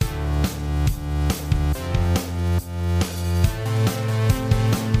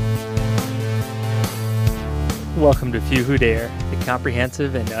Welcome to Few Who Dare, the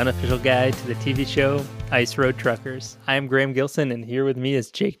comprehensive and unofficial guide to the TV show Ice Road Truckers. I am Graham Gilson, and here with me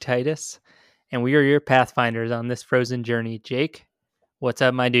is Jake Titus, and we are your pathfinders on this frozen journey. Jake, what's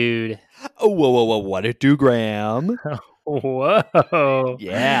up, my dude? Oh, whoa, what it do, Graham? Whoa.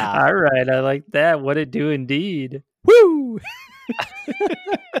 Yeah. All right, I like that. What it do indeed. Woo!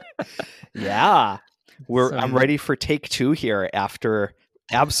 Yeah. I'm ready for take 2 here after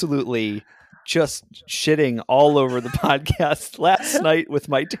absolutely just shitting all over the podcast last night with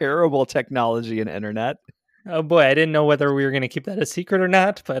my terrible technology and internet. Oh boy, I didn't know whether we were going to keep that a secret or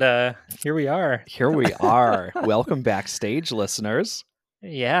not, but here we are. Here we are. Welcome backstage, listeners.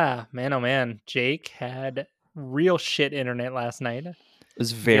 Yeah, man, oh man. Jake had real shit internet last night. It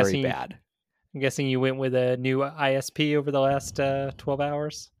was very bad. I'm guessing you went with a new ISP over the last 12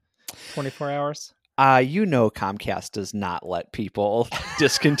 hours, 24 hours. You know Comcast does not let people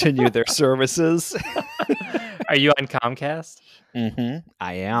discontinue their services. Are you on Comcast? Mm-hmm.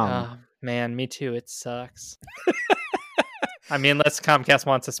 I am. Man, me too. It sucks. I mean, unless Comcast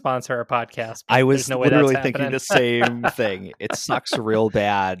wants to sponsor our podcast. I was literally thinking the same thing. It sucks real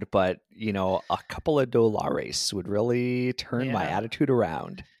bad, but, a couple of $1 would really turn my attitude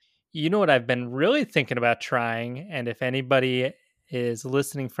around. You know what I've been really thinking about trying, and if anybody is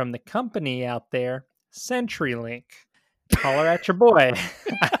listening from the company out there, CenturyLink. Holler at your boy.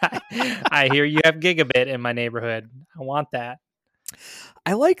 I hear you have gigabit in my neighborhood. I want that.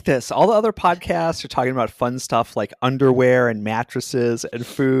 I like this. All the other podcasts are talking about fun stuff like underwear and mattresses and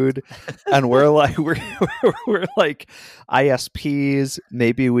food, and we're like ISPs.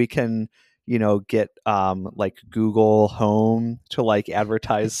 Maybe we can, get like Google Home to like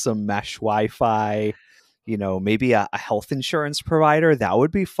advertise some mesh Wi-Fi. Maybe a health insurance provider. That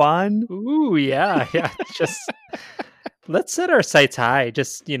would be fun. Ooh, yeah. Just let's set our sights high.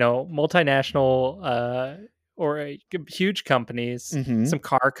 Just multinational or huge companies, some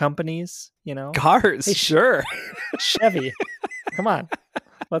car companies, Cars, hey, sure. Chevy, come on,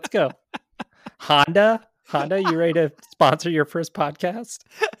 let's go. Honda, you ready to sponsor your first podcast?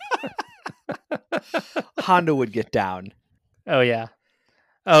 Honda would get down. Oh yeah.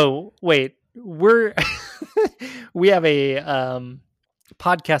 Oh wait, we have a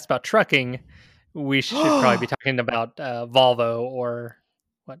podcast about trucking. We should probably be talking about Volvo or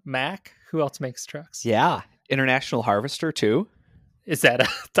Mack. Who else makes trucks? Yeah. International Harvester too. Is that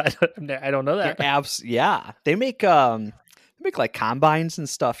I don't know that. Yeah. They make like combines and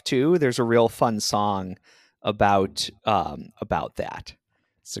stuff too. There's a real fun song about that.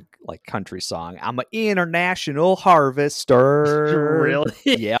 It's a like country song. I'm an international harvester. Really?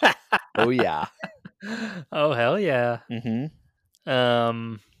 Yeah. Oh yeah. Oh hell yeah.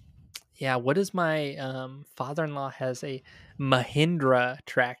 Mm-hmm. Yeah, what is my father-in-law has a Mahindra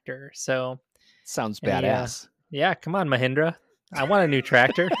tractor. So sounds badass. Yeah, come on, Mahindra. I want a new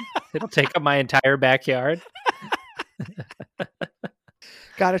tractor. It'll take up my entire backyard.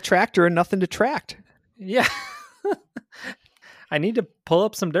 Got a tractor and nothing to tract. Yeah. I need to pull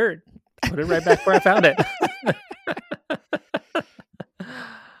up some dirt. Put it right back where I found it.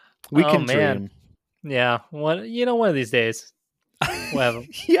 We can dream. Yeah. One of these days. We'll have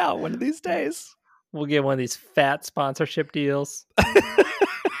yeah, one of these days. We'll get one of these fat sponsorship deals.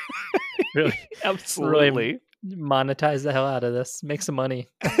 Really, absolutely. Really monetize the hell out of this. Make some money.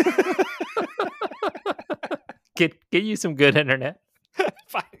 Get you some good internet.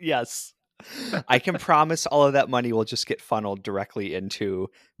 Yes. I can promise all of that money will just get funneled directly into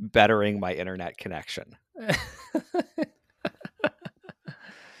bettering my internet connection.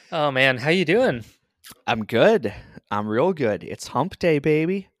 Oh man, how you doing? I'm good. I'm real good. It's hump day,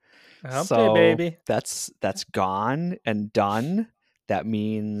 baby. Hump day, baby. That's gone and done. That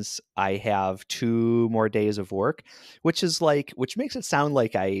means I have 2 more days of work, which makes it sound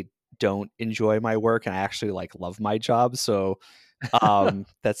like I don't enjoy my work and I actually love my job. So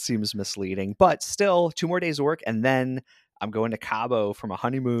that seems misleading, but still 2 more days of work. And then I'm going to Cabo from a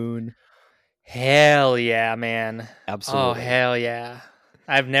honeymoon. Hell yeah, man. Absolutely. Oh, hell yeah.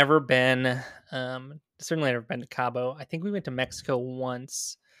 I've never been, certainly never been to Cabo. I think we went to Mexico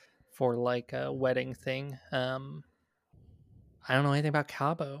once for like a wedding thing. I don't know anything about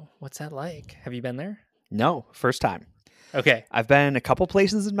Cabo. What's that like? Have you been there? No, first time. Okay. I've been a couple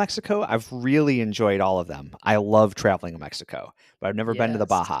places in Mexico. I've really enjoyed all of them. I love traveling in Mexico, but I've never been to the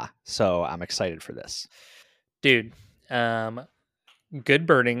Baja, so I'm excited for this. Dude, good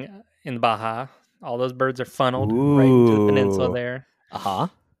birding in the Baja. All those birds are funneled right into the peninsula there. Uh-huh.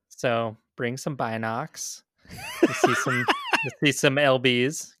 So bring some binocs. You see some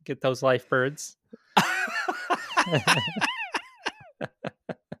LBs. Get those life birds.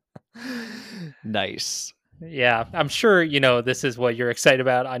 Nice. Yeah, I'm sure this is what you're excited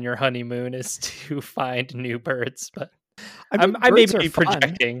about on your honeymoon is to find new birds, but I mean, I may birds are be fun.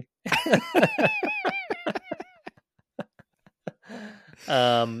 projecting.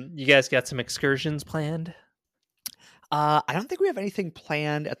 You guys got some excursions planned? I don't think we have anything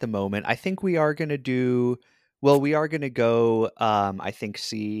planned at the moment. I think we are going to do, well, we are going to go, I think,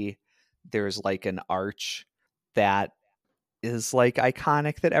 see, there's like an arch that is like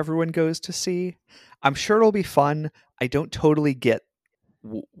iconic that everyone goes to see. I'm sure it'll be fun. I don't totally get,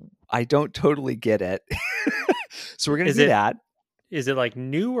 I don't totally get it. So we're going to Is do it that. is it like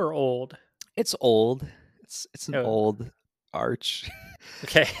new or old? It's old. It's an Oh, old arch.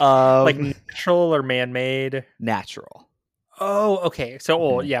 okay. Like Um, natural or man-made? natural. Oh, okay. So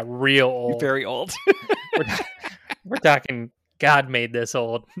old. Mhm. Yeah, real old. Very old. We're, we're talking God made this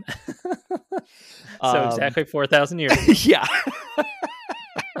old. So exactly 4,000 years ago.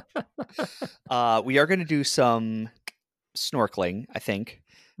 Yeah. We are going to do some snorkeling, I think.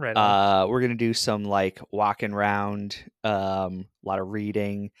 Right on. We're going to do some like walking around, a lot of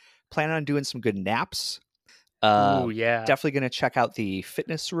reading. Plan on doing some good naps. Ooh, yeah. Definitely going to check out the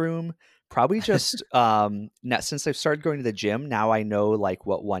fitness room. Probably just now, since I've started going to the gym, now I know like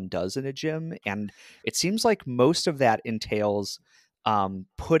what one does in a gym, and it seems like most of that entails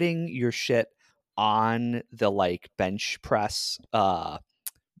putting your shit on the like bench press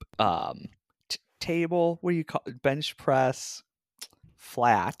table. What do you call it? Bench press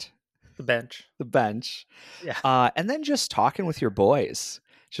flat, The bench. the bench, Yeah. and then just talking with your boys,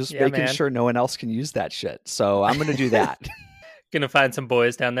 just Yeah, making man. sure no one else can use that shit. So I'm gonna do that. Gonna find some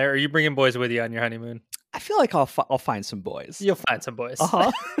boys down there. Are you bringing boys with you on your honeymoon? I feel like I'll find some boys. You'll find some boys. Uh-huh.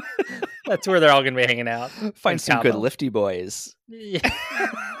 That's where they're all gonna be hanging out. Find in some good Cabo. lifty boys. Yeah.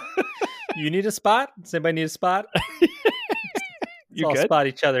 You need a spot? Does anybody need a spot? You Let's all good? spot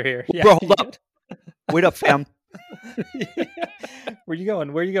each other here. Yeah, Bro, hold you up. Wait up, fam. good? Where you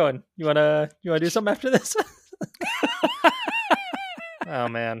going? Where you going? You wanna do something after this? Oh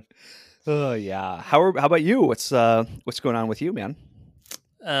man. Oh yeah. How about you? What's going on with you, man?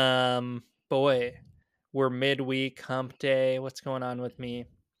 Boy, we're midweek, hump day. What's going on with me?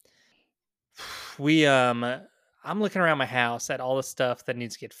 I'm looking around my house at all the stuff that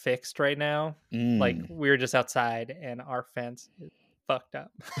needs to get fixed right now. Like Mm. we were just outside and our fence is fucked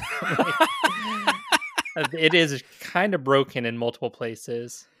up. It is kind of broken in multiple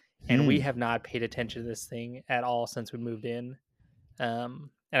places, and we Hmm. have not paid attention to this thing at all since we moved in. And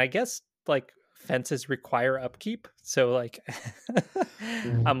I guess like fences require upkeep, so like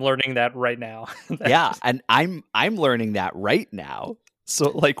I'm learning that right now. Yeah, and I'm learning that right now.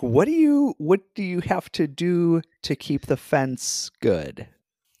 So like what do you have to do to keep the fence good?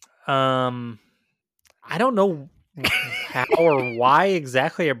 I don't know how or why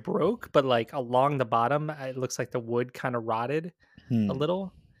exactly it broke, but like along the bottom, it looks like the wood kind of rotted a Hmm.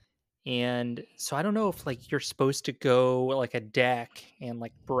 little. And so I don't know if like you're supposed to go like a deck and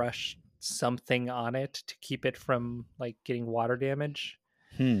like brush something on it to keep it from like getting water damage.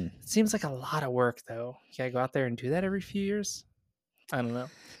 Hmm. It seems like a lot of work though. You gotta go out there and do that every few years. I don't know.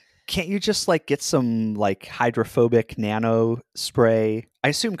 Can't you just like get some like hydrophobic nano spray? I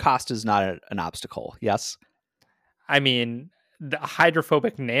assume cost is not an obstacle. Yes. I mean, the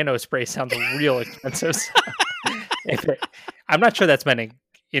hydrophobic nano spray sounds real expensive. So I'm not sure that's been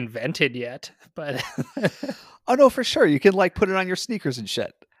invented yet, but Oh no, for sure. You can like put it on your sneakers and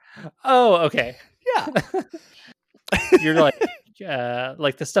shit. oh, okay. Yeah. You're like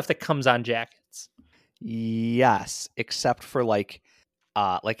the stuff that comes on jackets. Yes, except for like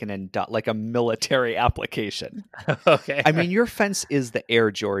like a military application. Okay. I mean, your fence is the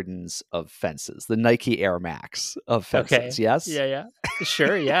Air Jordans of fences, the Nike Air Max of fences. Okay. Yes. Yeah.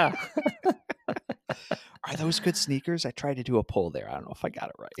 Sure. Yeah. Are those good sneakers? I tried to do a poll there. I don't know if I got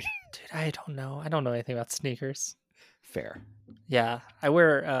it right. Dude, I don't know. I don't know anything about sneakers. Fair. Yeah. I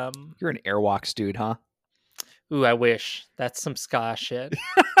wear You're an Airwalks dude, huh? ooh, I wish. That's some ska shit.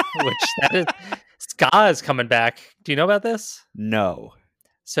 Which that is ska is coming back. Do you know about this? No.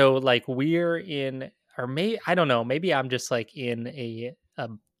 So like we're in or maybe I don't know, maybe I'm just like in a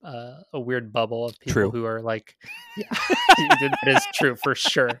weird bubble of people True. who are like yeah, that is true for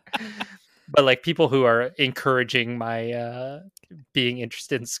sure. But like people who are encouraging my being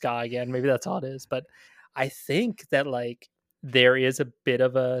interested in ska again. Maybe that's all it is. But I think that like there is a bit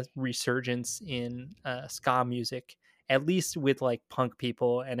of a resurgence in ska music, at least with like punk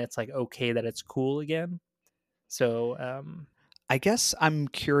people, and it's like okay that it's cool again. So I guess I'm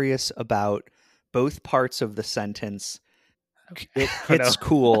curious about both parts of the sentence. I don't It's know.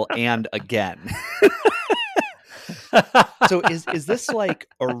 cool and again. So is this like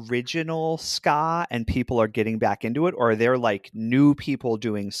original ska and people are getting back into it, or are there like new people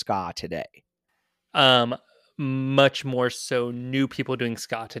doing ska today? Much more so new people doing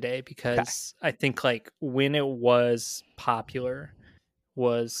ska today, Okay. because I think like when it was popular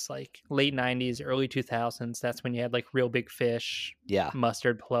was like late 90s, early 2000s. That's when you had like Real Big Fish, Yeah.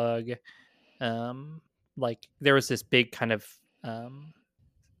 Mustard Plug. Um, like there was this big kind of um,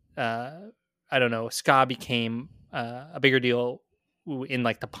 uh, I don't know, ska became a bigger deal in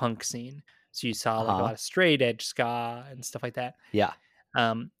like the punk scene. So you saw like a Uh-huh. lot of straight edge ska and stuff like that. Yeah.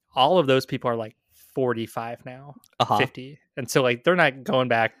 All of those people are like 45 now, Uh-huh. 50. And so like they're not going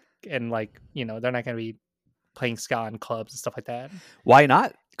back and like, they're not going to be playing ska in clubs and stuff like that. Why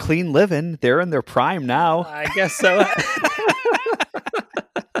not? Clean living. They're in their prime now. I guess so.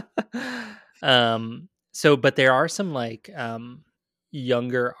 But there are some like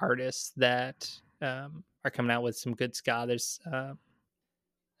younger artists that are coming out with some good ska. There's a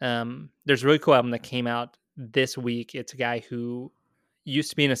really cool album that came out this week. It's a guy who used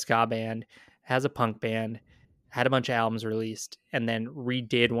to be in a ska band, has a punk band, had a bunch of albums released, and then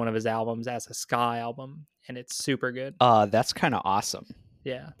redid one of his albums as a ska album, and it's super good. That's kind of awesome.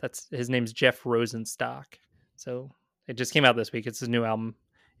 Yeah, that's his name's Jeff Rosenstock. So it just came out this week. It's his new album.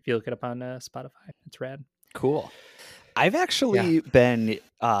 If you look it up on Spotify, it's rad. Cool. I've actually been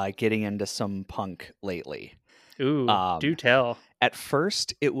getting into some punk lately. Ooh, do tell. At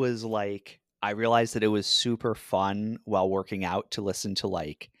first, it was like I realized that it was super fun while working out to listen to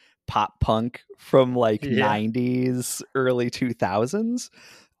like pop punk from like 90s, early 2000s.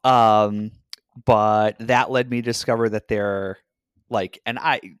 But that led me to discover that they're like, and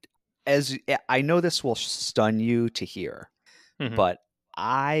I know this will stun you to hear, but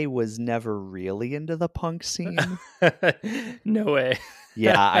I was never really into the punk scene. No way.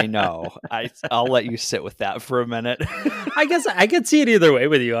 Yeah, I know. I'll let you sit with that for a minute. I guess I could see it either way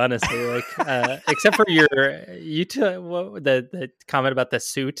with you, honestly. Like, except for the comment about the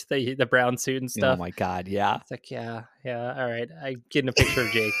suit, the brown suit and stuff. Oh my god, yeah. It's like, yeah. All right, I'm getting a picture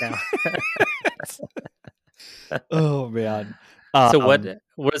of Jake now. Oh man. So what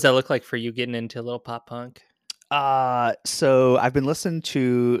does that look like for you getting into a little pop punk? So I've been listening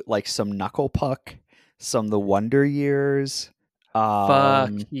to like some Knuckle Puck, some The Wonder Years.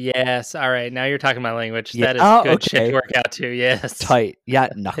 Fuck yes. All right, now you're talking my language. Yeah. That is good shit to work out to. Yes. Tight. Yeah,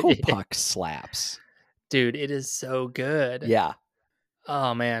 Knuckle Puck slaps. Dude, it is so good. Yeah.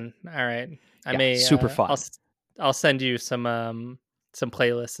 Oh man. All right. I may super fun. I'll send you some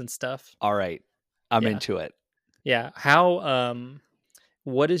playlists and stuff. All right. I'm into it. Yeah. How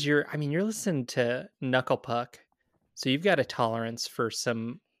what is you're listening to Knuckle Puck, so you've got a tolerance for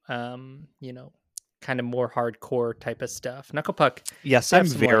some kind of more hardcore type of stuff. Knuckle Puck. Yes, I'm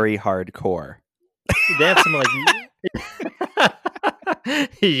very hardcore. They have some like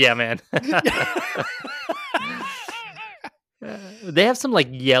yeah, man. They have some like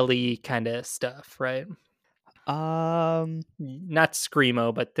yelly kind of stuff, right? Not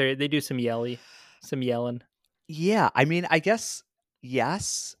screamo, but they do some yelling. Yeah, I mean, I guess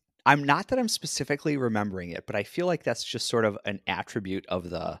yes. I'm not that I'm specifically remembering it, but I feel like that's just sort of an attribute of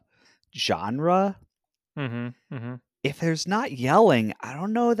the genre. If there's not yelling, I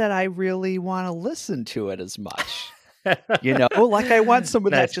don't know that I really want to listen to it as much. Like I want some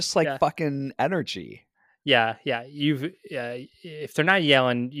of that just like fucking energy. Yeah. If they're not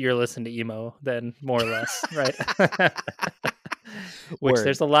yelling, you're listening to emo, then more or less, right? Which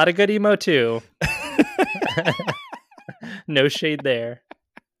there's a lot of good emo too. No shade there.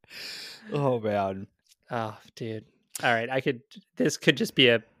 Oh man. Oh, dude. All right, this could just be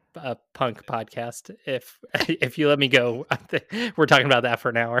a punk podcast if you let me go. We're talking about that for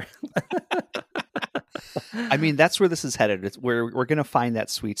an hour. I mean, that's where this is headed. We're going to find that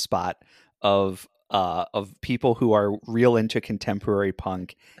sweet spot of people who are real into contemporary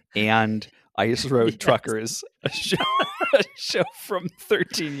punk and Ice Road Truckers, a show from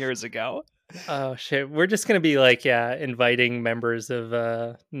 13 years ago. Oh shit, we're just gonna be like inviting members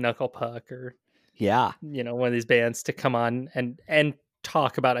of Knuckle Puck or one of these bands to come on and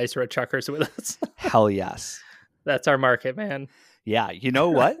talk about Ice Road Truckers with us. Hell yes. That's our market, man. Yeah, you know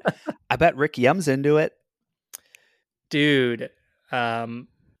what? I bet Rick Yem's into it. Dude, we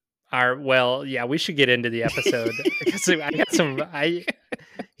should get into the episode because I got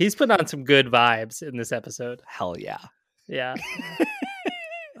he's put on some good vibes in this episode. Hell yeah. Yeah.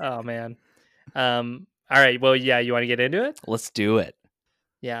 Oh man. All right. Well, yeah, you want to get into it? Let's do it.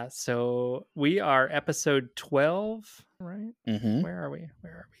 Yeah. So we are episode 12, right? Mm-hmm. Where are we?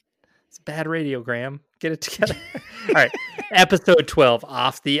 It's bad radiogram. Get it together. All right. Episode 12,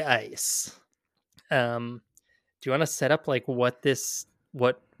 Off the Ice. Do you want to set up like what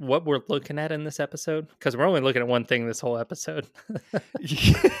we're looking at in this episode? Because we're only looking at one thing this whole episode.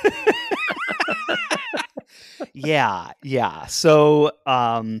 Yeah. So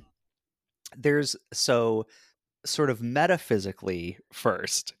there's sort of metaphysically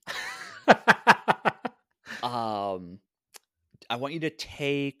first. I want you to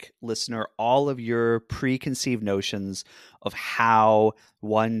take, listener, all of your preconceived notions of how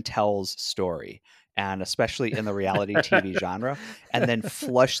one tells story, and especially in the reality TV genre, and then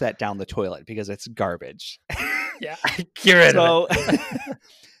flush that down the toilet because it's garbage. Yeah, get rid of it.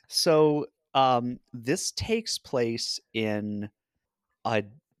 So this takes place in a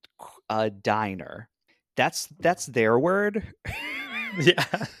diner. That's their word. Yeah.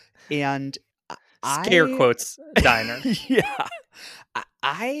 And scare quotes diner. Yeah.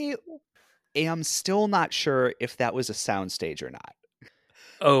 I am still not sure if that was a soundstage or not.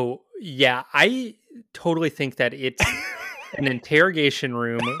 Oh, yeah. I totally think that it's an interrogation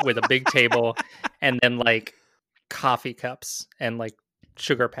room with a big table and then like coffee cups and like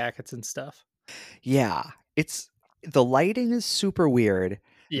sugar packets and stuff. Yeah. The lighting is super weird.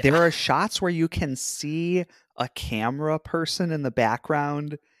 Yeah. There are shots where you can see a camera person in the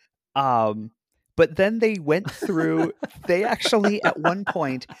background. But then they went through, they actually at one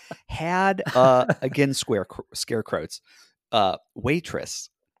point had, again, scare quotes, waitress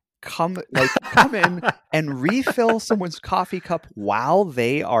come in and refill someone's coffee cup while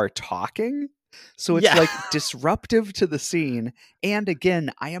they are talking. So it's like disruptive to the scene. And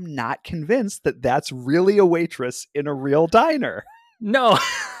again, I am not convinced that that's really a waitress in a real diner. No.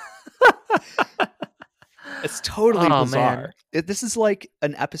 It's totally bizarre. This is like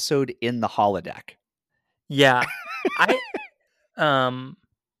an episode in the holodeck. Yeah.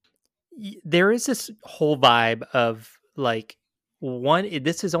 There is this whole vibe of like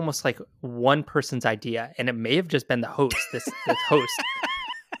this is almost like one person's idea, and it may have just been the host, this host.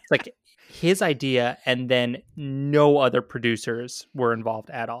 It's like his idea, and then no other producers were involved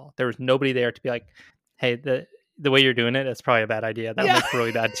at all. There was nobody there to be like, hey, the way you're doing it, that's probably a bad idea. That'll make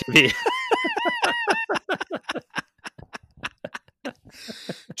really bad TV.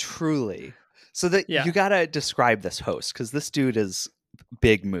 Truly. So that you gotta describe this host, because this dude is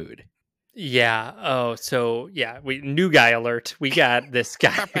big mood. Yeah. Oh, so yeah, new guy alert. We got this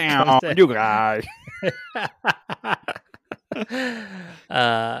guy. New guy.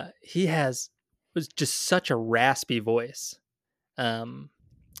 He was just such a raspy voice.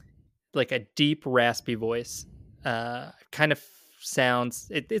 Like a deep raspy voice. Kind of sounds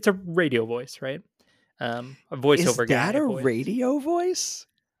it's a radio voice, right? A voiceover guy. Is that a radio voice?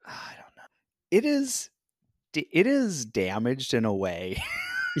 I don't know. It is damaged in a way.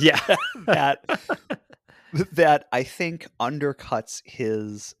 Yeah. that I think undercuts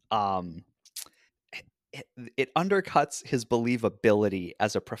his it undercuts his believability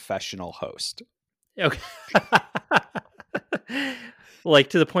as a professional host. Okay. Like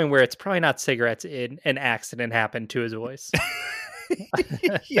to the point where it's probably not cigarettes, an accident happened to his voice.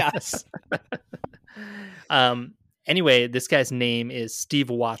 Yes. Anyway, this guy's name is Steve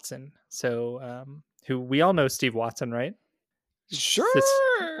Watson. So, who we all know Steve Watson, right? Sure.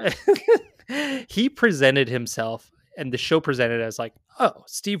 He presented himself, and the show presented as like, oh,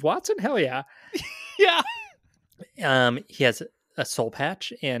 Steve Watson? Hell yeah. Yeah. He has a soul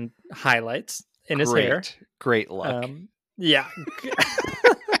patch and highlights in his hair. Great look. Yeah.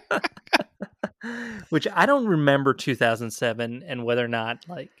 Which I don't remember 2007 and whether or not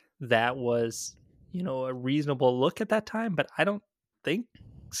like that was, a reasonable look at that time, but I don't think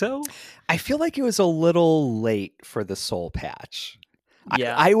so. I feel like it was a little late for the soul patch.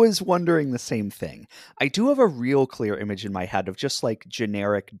 Yeah. I was wondering the same thing. I do have a real clear image in my head of just like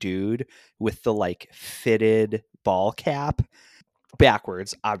generic dude with the like fitted ball cap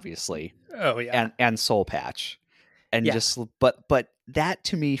backwards, obviously. Oh yeah. And soul patch. And just but that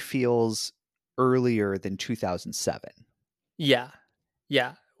to me feels earlier than 2007. Yeah.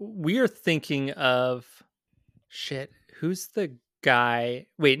 Yeah. We are thinking of who's the guy?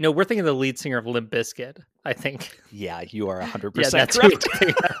 Wait, no, we're thinking of the lead singer of Limp Bizkit, I think. Yeah, you are 100% that's correct.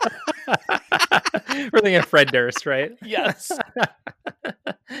 We're thinking of Fred Durst, right? Yes.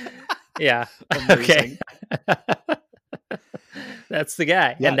 Yeah. Amazing. Okay. That's the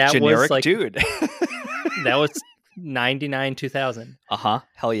guy. Yeah, and that generic was like dude. That was 99, 2000.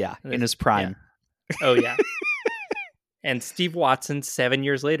 Hell yeah. In his prime. Yeah. Oh yeah. And Steve Watson 7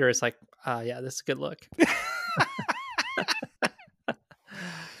 years later is like, yeah, this is a good look.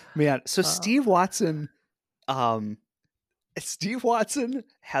 Man, so Steve Watson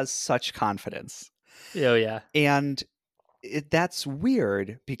has such confidence. Oh yeah. And that's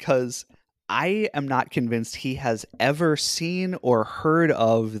weird because I am not convinced he has ever seen or heard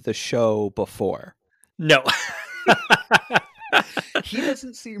of the show before. No. He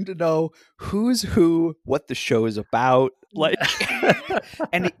doesn't seem to know who's who, what the show is about, like,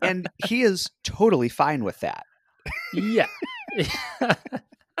 and he is totally fine with that. Yeah.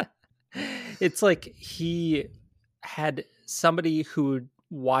 It's like he had somebody who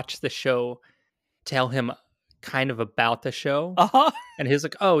watched the show tell him kind of about the show, and he's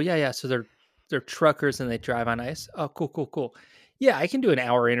like, "Oh yeah, so they're truckers and they drive on ice. Oh, cool. Yeah, I can do an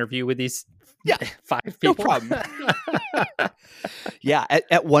hour interview with these 5 people. No problem." Yeah,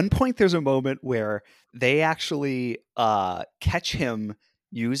 at one point there's a moment where they actually catch him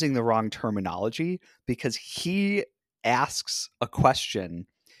using the wrong terminology because he asks a question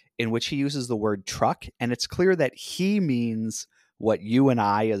in which he uses the word truck, and it's clear that he means what you and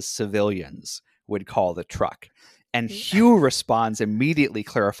I as civilians would call the truck. And Hugh responds immediately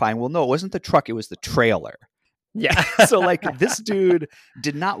clarifying, well, no, it wasn't the truck, it was the trailer. Yeah. So like this dude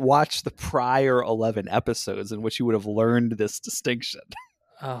did not watch the prior 11 episodes in which he would have learned this distinction.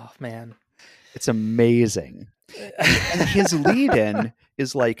 Oh man. It's amazing. And his lead-in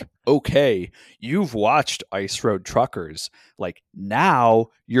is like, okay, you've watched Ice Road Truckers. Like, now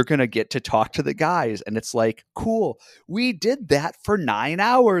you're going to get to talk to the guys. And it's like, cool, we did that for 9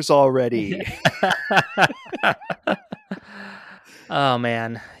 hours already. Oh,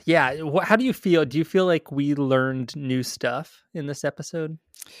 man. Yeah. How do you feel? Do you feel like we learned new stuff in this episode?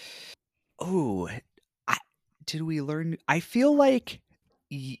 Oh, did we learn? I feel like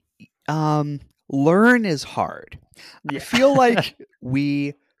learn is hard. Yeah. I feel like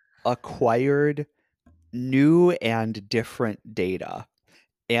we acquired new and different data.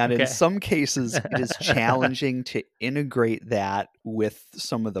 And in some cases, it is challenging to integrate that with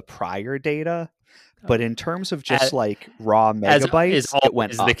some of the prior data. But in terms of just like raw megabytes, it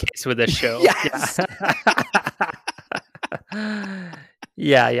went up. The case with this show. Yes.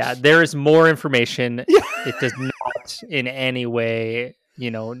 Yeah. There is more information. It does not in any way,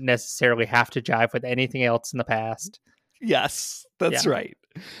 necessarily have to jive with anything else in the past. Yes, that's right.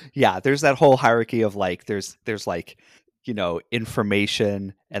 Yeah, there's that whole hierarchy of like, there's like,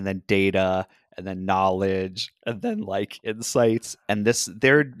 information and then data and then knowledge and then like insights, and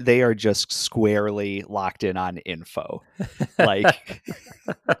they are just squarely locked in on info. Like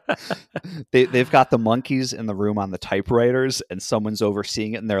they've got the monkeys in the room on the typewriters and someone's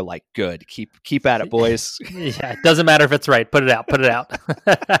overseeing it and they're like, good, keep at it, boys. Yeah, it doesn't matter if it's right, put it out.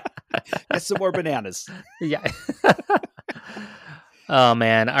 Get some more bananas. Yeah. Oh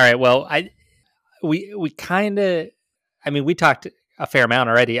man. All right, well, we kind of, we talked a fair amount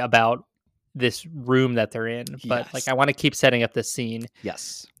already about this room that they're in, but like I want to keep setting up this scene.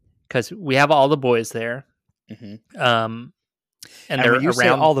 Yes, because we have all the boys there. Mm-hmm. And they're around. Say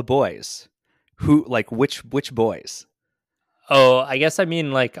all the boys. Who, like, which boys? Oh, I guess I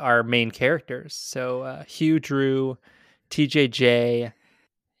mean like our main characters. So Hugh, Drew, TJJ,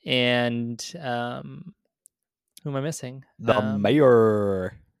 and who am I missing? The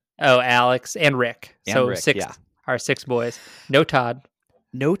mayor. Oh, Alex and Rick. And Rick, 6. Yeah. Our 6 boys. No Todd.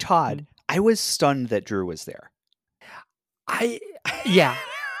 I was stunned that Drew was there. I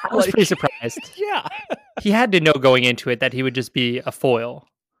was pretty surprised. Yeah. He had to know going into it that he would just be a foil.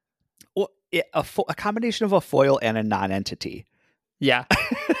 Well, a combination of a foil and a non-entity. Yeah.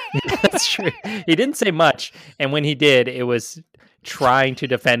 That's true. He didn't say much, and when he did, it was trying to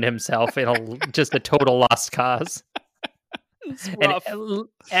defend himself in just a total lost cause. And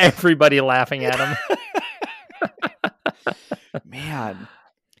everybody laughing at him. Man.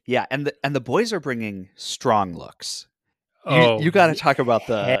 Yeah, and the boys are bringing strong looks. You got to talk about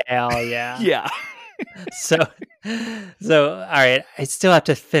the hell yeah. Yeah. So all right, I still have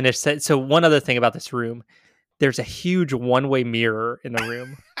to finish that. So one other thing about this room, there's a huge one-way mirror in the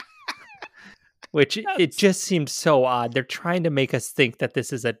room. Which it just seemed so odd. They're trying to make us think that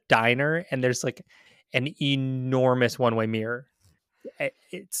this is a diner and there's like an enormous one-way mirror.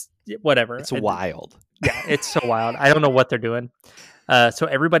 It's whatever. It's wild. Yeah, it's so wild. I don't know what they're doing. So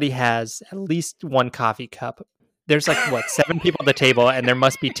everybody has at least one coffee cup. There's like 7 people at the table, and there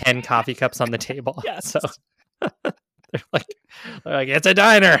must be 10 coffee cups on the table. Yes. So they're like, it's a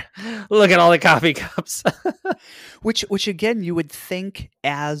diner. Look at all the coffee cups. Which again, you would think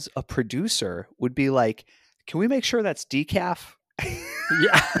as a producer would be like, can we make sure that's decaf?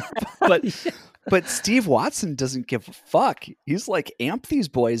 Yeah. But Steve Watson doesn't give a fuck. He's like, amp these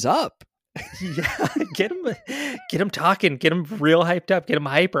boys up. Yeah, get them talking, get them real hyped up, get them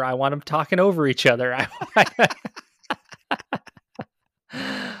hyper. I want them talking over each other.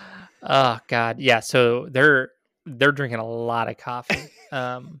 Oh God, yeah. So they're drinking a lot of coffee.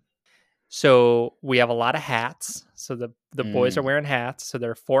 So we have a lot of hats. So the boys are wearing hats. So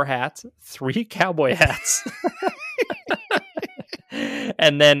there are 4 hats, 3 cowboy hats.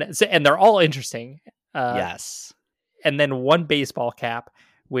 And they're all interesting. Yes. And then 1 baseball cap,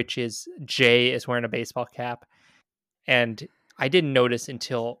 which is Jay is wearing a baseball cap. And I didn't notice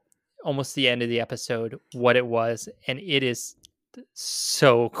until almost the end of the episode what it was. And it is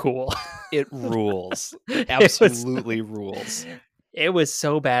so cool. It rules. It absolutely rules. It was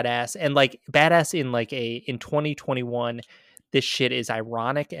so badass. And like badass in like in 2021, this shit is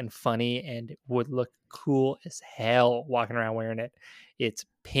ironic and funny and would look cool as hell walking around wearing it. It's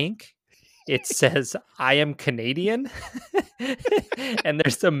pink. It says, I am Canadian. And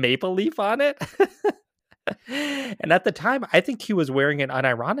there's a maple leaf on it. And at the time, I think he was wearing it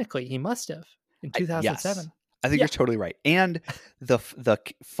unironically. He must have in 2007. Yes. I think you're totally right. And the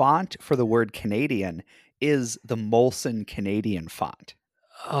font for the word Canadian is the Molson Canadian font.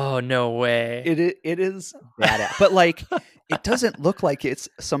 Oh, no way. It is badass. But like, it doesn't look like it's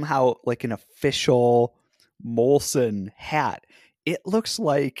somehow like an official Molson hat. It looks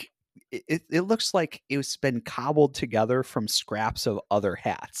like it looks like it's been cobbled together from scraps of other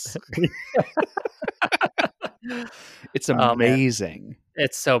hats. It's amazing.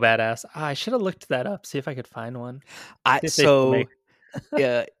 It's so badass. I should have looked that up, see if I could find one.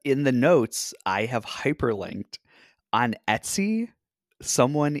 In the notes, I have hyperlinked on Etsy.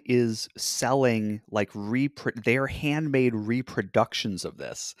 Someone is selling like their handmade reproductions of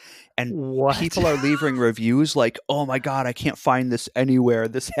this, and people are leaving reviews like, "Oh my god, I can't find this anywhere.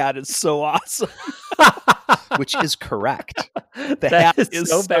 This hat is so awesome," which is correct. The hat is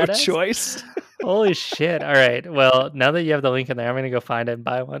so choice. Holy shit! All right, well, now that you have the link in there, I'm gonna go find it and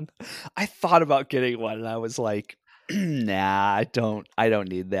buy one. I thought about getting one, and I was like, "Nah, I don't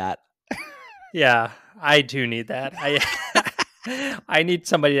need that." Yeah, I do need that. I need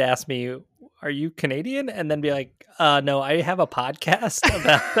somebody to ask me, are you Canadian? And then be like, no, I have a podcast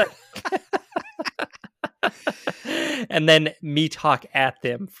about that. And then me talk at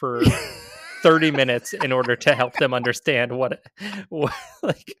them for 30 minutes in order to help them understand what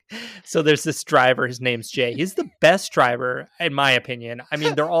like. So there's this driver, his name's Jay. He's the best driver, in my opinion. I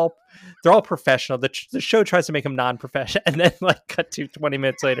mean, they're all professional. The show tries to make him non-professional, and then like cut to 20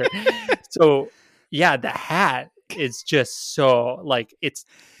 minutes later. So yeah, the hat is just so like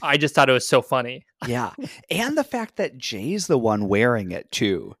I just thought it was so funny. Yeah. And the fact that Jay's the one wearing it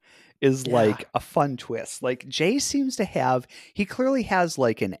too is like a fun twist. Like Jay seems to he clearly has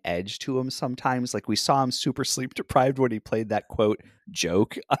like an edge to him sometimes. Like we saw him super sleep deprived when he played that quote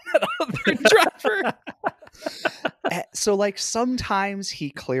joke on that other driver. So like sometimes he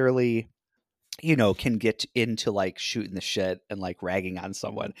clearly, can get into like shooting the shit and like ragging on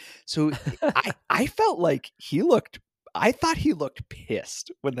someone. So I felt like I thought he looked pissed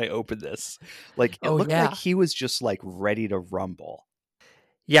when they opened this. Like it looked like he was just like ready to rumble.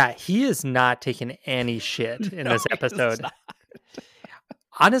 Yeah, he is not taking any shit in this episode.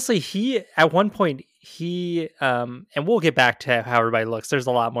 Honestly, at one point and we'll get back to how everybody looks. There's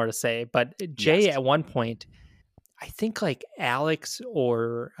a lot more to say, but Jay at one point, I think like Alex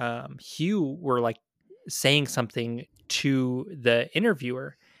or Hugh were like saying something to the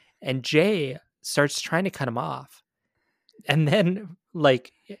interviewer, and Jay starts trying to cut him off. And then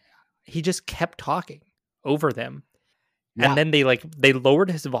like he just kept talking over them. Yeah. And then they lowered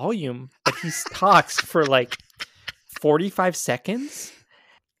his volume, but he talks for like 45 seconds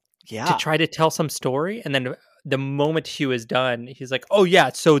to try to tell some story. And then the moment Hugh is done, he's like, "Oh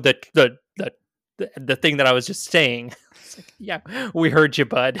yeah, so the thing that I was just saying." It's like, yeah, we heard you,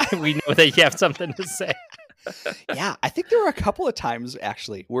 bud. We know that you have something to say. Yeah, I think there were a couple of times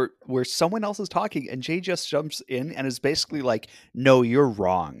actually where someone else is talking and Jay just jumps in and is basically like, "No, you're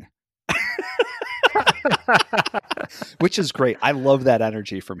wrong." Which is great. I love that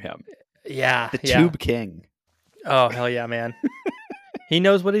energy from him. Yeah. The Tube King. Oh, hell yeah, man. He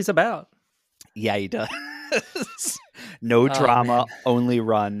knows what he's about. Yeah, he does. No drama, only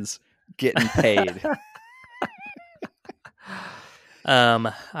runs, getting paid.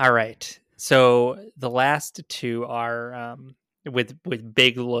 All right. So the last two are with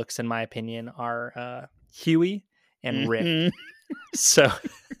big looks, in my opinion, are Huey and Rick. So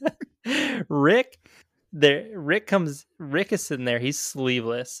Rick is sitting there, he's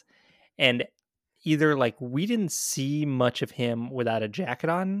sleeveless, and either like we didn't see much of him without a jacket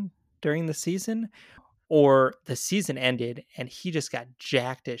on during the season, or the season ended and he just got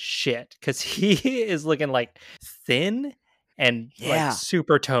jacked as shit because he is looking like thin and like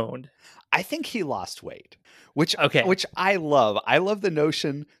super toned. I think he lost weight, which I love. I love the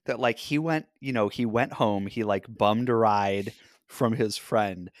notion that like he went home, he like bummed a ride from his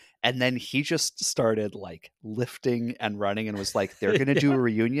friend, and then he just started like lifting and running and was like, they're gonna do a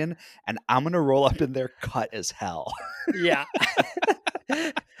reunion and I'm gonna roll up in there cut as hell. Yeah.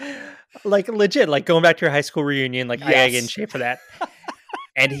 Like legit, like going back to your high school reunion, like I gotta get in Yes. shape for that.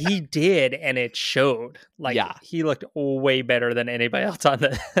 And he did, and it showed. Like Yeah. he looked way better than anybody else on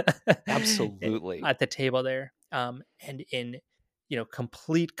the Absolutely. at the table there. And in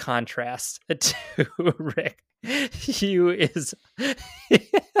complete contrast to Rick, Hugh is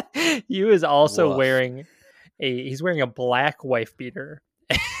also Woof. wearing he's wearing a black wife beater.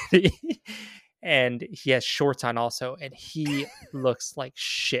 And he has shorts on also, and he looks like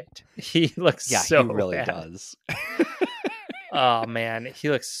shit. He looks so he really bad. does. Oh man, he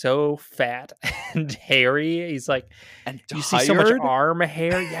looks so fat and hairy. He's like, And you see so much tired? arm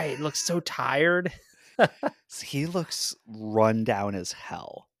hair. Yeah, he looks so tired. He looks run down as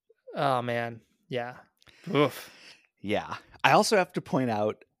hell. Oh man, yeah. Oof. Yeah. I also have to point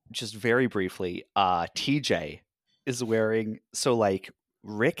out, just very briefly, TJ is wearing, so like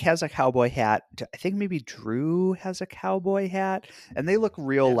Rick has a cowboy hat. I think maybe Drew has a cowboy hat, and they look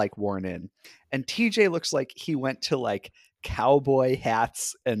real like worn in. And TJ looks like he went to like Cowboy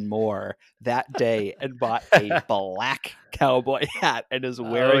Hats and More that day and bought a black cowboy hat and is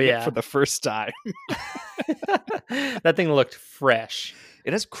wearing it for the first time. That thing looked fresh.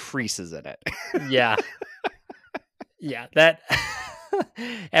 It has creases in it. Yeah. Yeah, that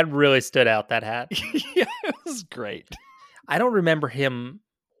really stood out, that hat. Yeah, it was great. I don't remember him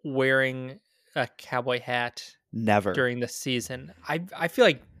wearing a cowboy hat Never during the season. I feel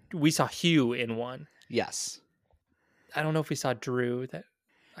like we saw Hugh in one. Yes. I don't know if we saw Drew. That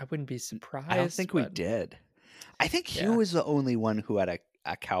I wouldn't be surprised. I don't think we did. I think Hugh was the only one who had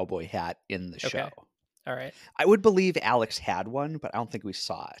a cowboy hat in the show. All right. I would believe Alex had one, but I don't think we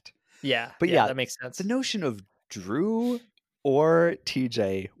saw it. Yeah. But yeah, that makes sense. The notion of Drew or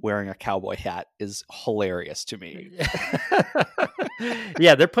TJ wearing a cowboy hat is hilarious to me.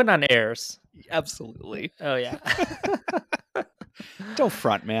 Yeah, they're putting on airs. Absolutely. Oh yeah. Don't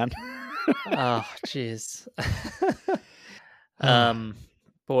front, man. Oh jeez.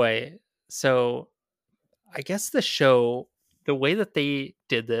 Boy, so I guess the show, the way that they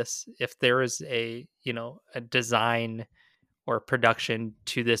did this, if there is a design or production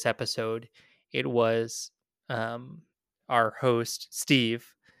to this episode, it was our host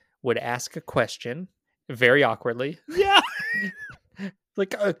Steve would ask a question very awkwardly. Yeah.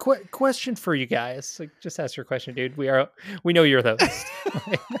 Like a question for you guys. Like, just ask your question, dude. We know you're the host.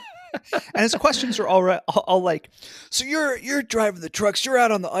 And his questions are all like, so you're driving the trucks, you're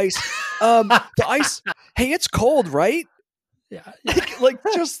out on the ice. The ice, hey, it's cold, right? Yeah. like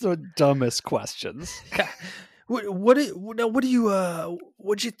just the dumbest questions. Yeah. What'd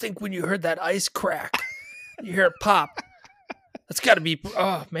you think when you heard that ice crack? You hear it pop. That's got to be.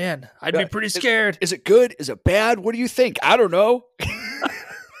 Oh man, I'd be pretty scared. Is it good? Is it bad? What do you think? I don't know.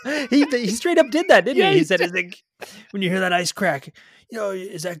 He straight up did that, didn't Yeah, he? he He said, "Is it, when you hear that ice crack,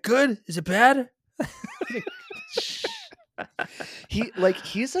 is that good? Is it bad?"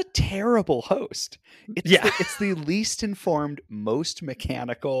 He's a terrible host. It's the least informed, most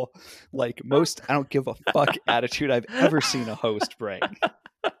mechanical, most I don't give a fuck attitude I've ever seen a host bring.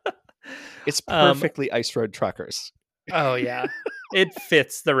 It's perfectly Ice Road Truckers. Oh yeah, it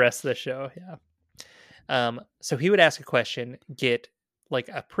fits the rest of the show. Yeah. So he would ask a question, get like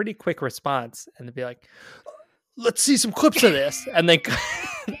a pretty quick response, and they'd be like, "Let's see some clips of this," and then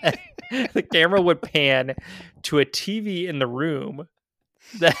the camera would pan to a TV in the room.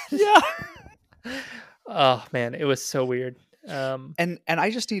 Oh man, it was so weird. And I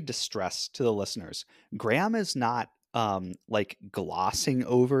just need to stress to the listeners, Graham is not glossing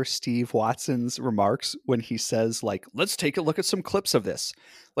over Steve Watson's remarks when he says let's take a look at some clips of this.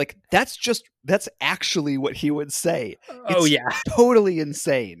 That's actually what he would say. Oh yeah, totally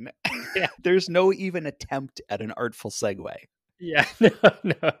insane. Yeah. There's no even attempt at an artful segue. Yeah,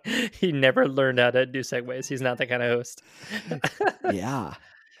 no, he never learned how to do segues. He's not that kind of host. Yeah.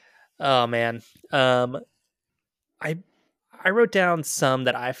 Oh man. I wrote down some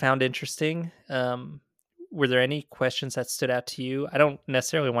that I found interesting. Were there any questions that stood out to you? I don't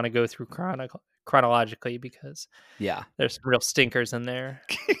necessarily want to go through chronologically because there's some real stinkers in there.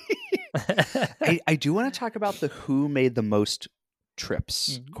 I do want to talk about the who made the most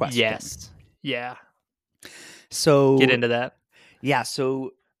trips question. Yes. Yeah. So get into that. Yeah.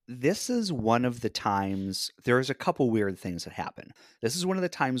 So this is one of the times, there's a couple weird things that happen. This is one of the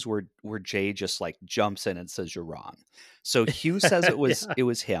times where Jay just jumps in and says you're wrong. So Hugh says it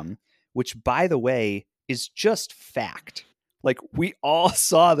was him, which by the way is just fact. We all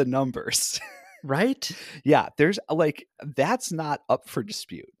saw the numbers. Right? Yeah, there's like that's not up for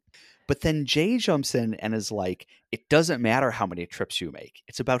dispute. But then Jay jumps in and is like, it doesn't matter how many trips you make.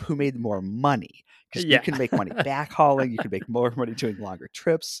 It's about who made more money. Because you Yeah. can make money backhauling, you can make more money doing longer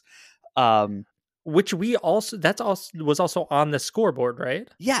trips. Um, Which we also was also on the scoreboard, right?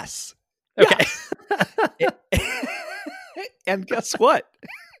 yes. Okay. And guess what?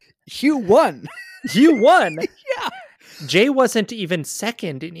 Hugh won. You won. Yeah. Jay wasn't even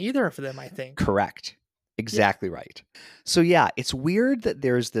second in either of them, I think. Correct. Exactly right. So yeah, it's weird that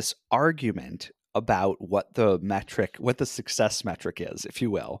there's this argument about what the success metric is, if you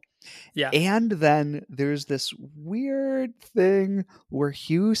will. Yeah. And then there's this weird thing where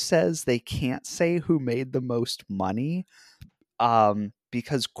Hugh says they can't say who made the most money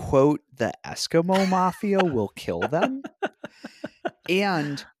because, quote, the Eskimo Mafia will kill them.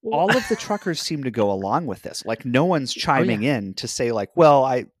 And all of the truckers seem to go along with this. Like, no one's chiming in to say, like, well,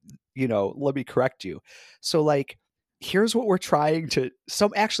 let me correct you. So, like, here's what we're trying to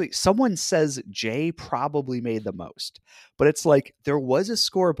someone says Jay probably made the most, but it's like there was a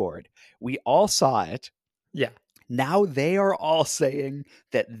scoreboard. We all saw it. Yeah. Now they are all saying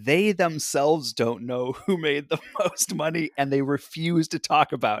that they themselves don't know who made the most money and they refuse to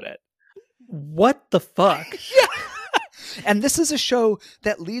talk about it. What the fuck? Yeah. And this is a show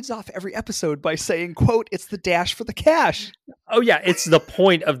that leads off every episode by saying, quote, it's the dash for the cash. Oh yeah, it's the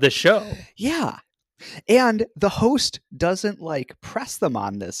point of the show. Yeah. And the host doesn't like press them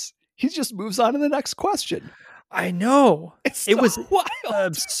on this. He just moves on to the next question. I know. It was wild.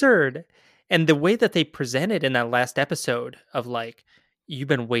 Absurd. And the way that they presented in that last episode of like, you've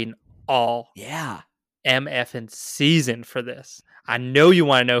been waiting all MF and season for this. I know you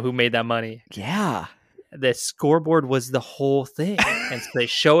want to know who made that money. Yeah. The scoreboard was the whole thing. And so they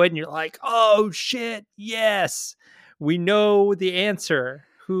show it and you're like, oh shit, yes. We know the answer.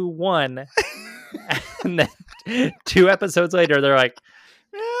 Who won? And then 2 episodes later, they're like,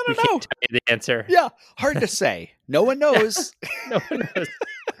 I don't know. Can't tell you the answer. Yeah, hard to say. No one knows. No one knows.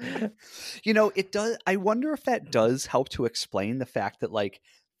 It does. I wonder if that does help to explain the fact that, like,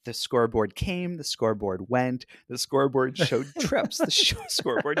 the scoreboard came, the scoreboard went, the scoreboard showed trips, the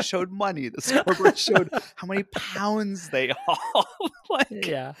scoreboard showed money, the scoreboard showed how many pounds they hauled.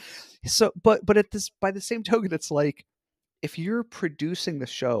 Yeah. So, but by the same token, it's like, if you're producing the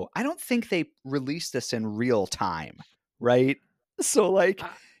show, I don't think they release this in real time, right? So, like,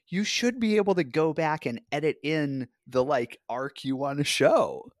 you should be able to go back and edit in the, like, arc you want to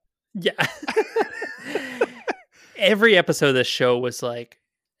show. Yeah. Every episode of this show was like,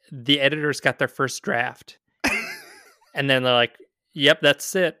 the editors got their first draft. And then they're like, yep,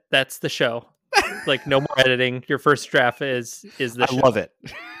 that's it. That's the show. Like, no more editing. Your first draft is the show. I love it.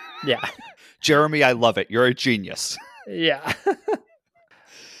 Yeah. Jeremy, I love it. You're a genius. Yeah.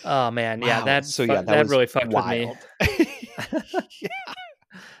 Oh man, yeah, Wow. that really fucked wild. with me. Yeah.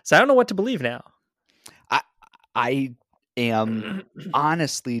 So I don't know what to believe now. I am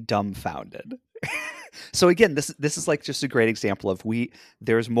honestly dumbfounded. So again, this is like just a great example of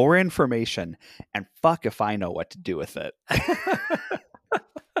there's more information, and fuck if I know what to do with it.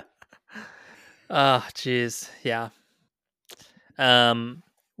 Oh, jeez, yeah.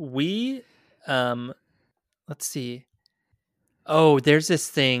 Let's see. Oh, there's this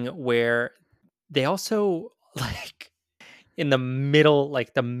thing where they also, like, in the middle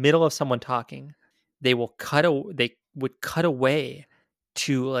of someone talking, they would cut away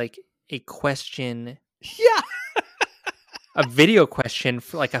to like a question. Yeah. A video question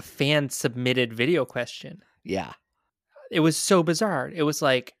for like a fan submitted video question. Yeah. It was so bizarre. It was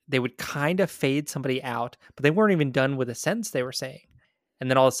like they would kind of fade somebody out, but they weren't even done with a sentence they were saying. And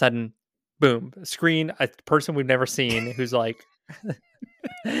then all of a sudden, boom, a person we've never seen who's like,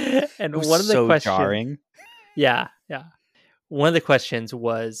 and one of the questions, jarring. Yeah. One of the questions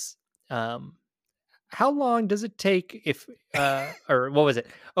was, how long does it take if, or what was it?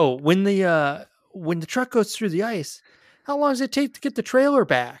 Oh, when the truck goes through the ice, how long does it take to get the trailer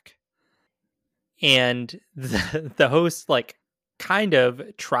back? And the host, like, kind of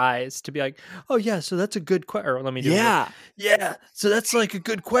tries to be like, oh yeah, so that's a good question. Or let me do it. Yeah. So that's like a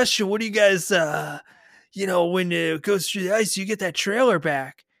good question. What do you guys, when it goes through the ice, you get that trailer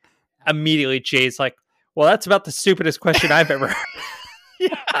back. Immediately, Jay's like, well, that's about the stupidest question I've ever heard.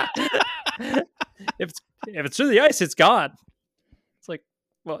 Yeah. If it's through the ice, it's gone. It's like,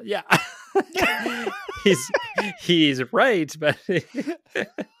 well, yeah. he's right, but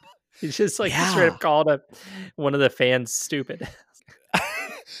he's just like straight up called one of the fans stupid.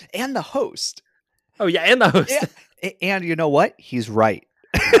 And the host. Oh yeah, and the host. Yeah. And you know what? He's right.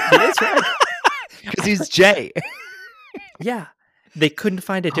 He is right. Because he's Jay. Yeah. They couldn't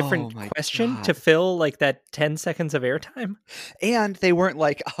find a Oh different my question to God. fill like that 10 seconds of airtime. And they weren't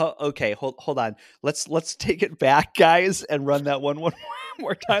like, oh, okay, hold on. Let's take it back, guys, and run that one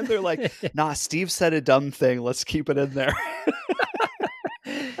more time. They're like, nah, Steve said a dumb thing. Let's keep it in there.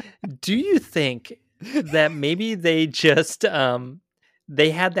 Do you think that maybe they just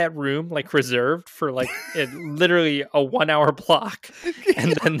they had that room like reserved for like literally a 1 hour block,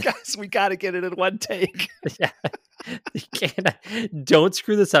 and then guys, we got to get it in one take. yeah, you can't. Don't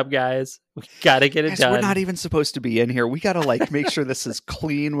screw this up, guys. We got to get it Guys, done. we're not even supposed to be in here. We got to like make sure this is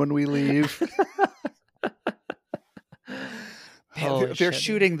clean when we leave. Man, they're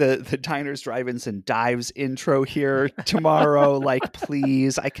shooting the Diners, Drive-Ins, and Dives intro here tomorrow. Like,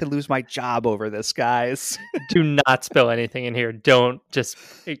 please, I could lose my job over this, guys. Do not spill anything in here. Don't just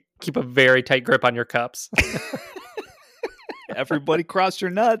keep a very tight grip on your cups. Everybody cross your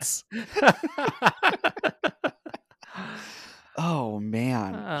nuts. Oh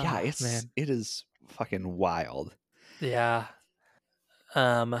man. Yeah, it is fucking wild. Yeah.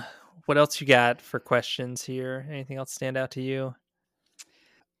 What else you got for questions here? Anything else stand out to you?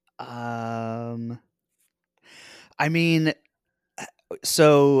 I mean,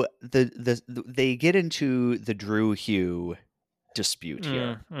 so they get into the Drew Hugh dispute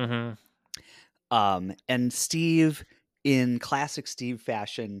here. Mm-hmm. And Steve, in classic Steve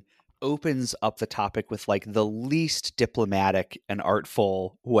fashion, opens up the topic with like the least diplomatic and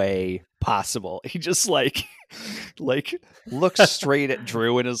artful way possible. He just like looks straight at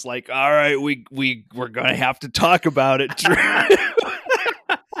Drew and is like, all right, we're gonna have to talk about it, Drew.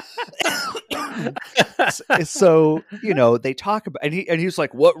 So, you know, they talk about, and he's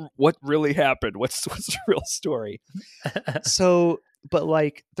like, what really happened? What's the real story? So, but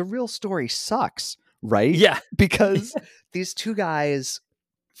like the real story sucks, right? Yeah. Because these two guys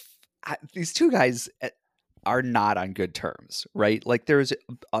are not on good terms, right? Like there's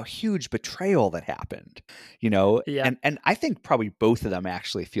a huge betrayal that happened, you know? Yeah. And I think probably both of them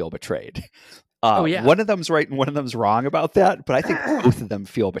actually feel betrayed. Yeah. One of them's right and one of them's wrong about that, but I think both of them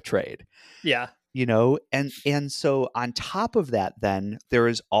feel betrayed. Yeah. You know, and so on top of that, then there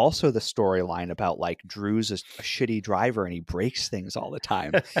is also the storyline about like Drew's a shitty driver and he breaks things all the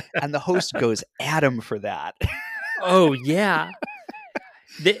time. And the host goes at him for that. Oh, yeah.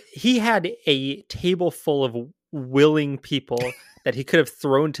 He had a table full of willing people that he could have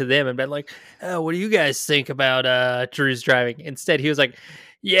thrown to them and been like, oh, what do you guys think about Drew's driving? Instead, he was like,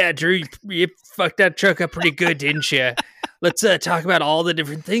 yeah, Drew, you fucked that truck up pretty good, didn't you? Let's talk about all the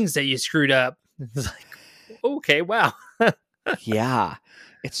different things that you screwed up. It's like, okay, wow. Yeah,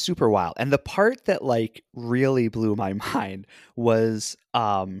 it's super wild. And the part that like really blew my mind was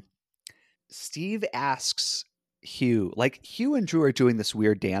Steve asks Hugh, like Hugh and Drew are doing this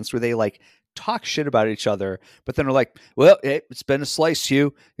weird dance where they like talk shit about each other, but then are like, well, hey, it's been a slice,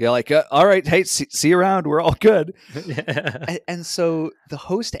 Hugh. You're like, all right, hey, see you around. We're all good. And so the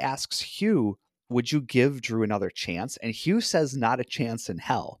host asks Hugh, would you give Drew another chance? And Hugh says not a chance in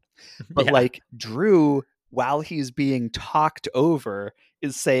hell. But like Drew, while he's being talked over,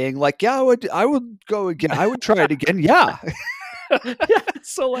 is saying like, yeah, I would go again. I would try it again. Yeah.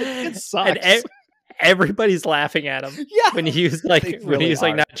 So like it sucks. And everybody's laughing at him. Yeah. When he was like,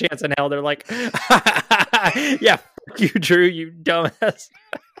 like, not a chance in hell, they're like, yeah, fuck you, Drew, you dumbass.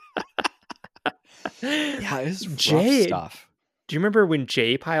 Yeah, it's Jay stuff. Do you remember when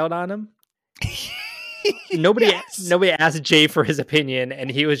Jay piled on him? Nobody asked Jay for his opinion, and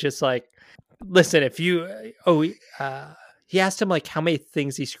he was just like, listen, if you he asked him like how many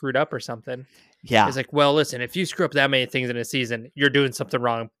things he screwed up or something. Yeah. He's like, well, listen, if you screw up that many things in a season, you're doing something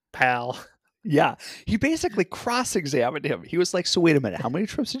wrong, pal. Yeah. He basically cross-examined him. He was like, so wait a minute, how many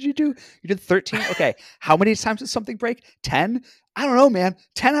trips did you do? You did 13? Okay. How many times did something break? 10? I don't know, man.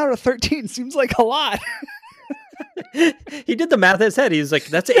 10 out of 13 seems like a lot. He did the math in his head. He's like,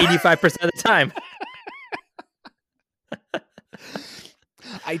 that's 85% of the time.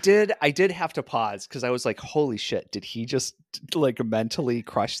 I did have to pause because I was like, holy shit, did he just like mentally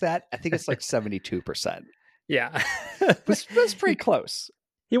crush that? I think it's like 72%. Yeah. It was pretty close.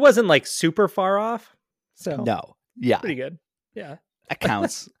 He wasn't like super far off. So no. Yeah. Pretty good. Yeah. That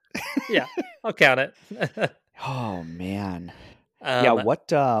counts. Yeah. I'll count it. Oh man.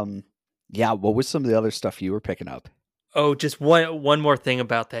 What was some of the other stuff you were picking up? Oh, just one more thing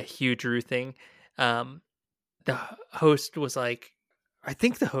about that Hugh Drew thing. The host was like, I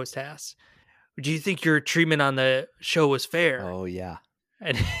think the host asked, do you think your treatment on the show was fair? Oh yeah.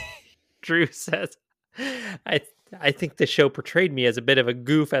 And Drew says, I think the show portrayed me as a bit of a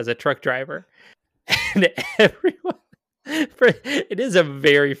goof as a truck driver. And It is a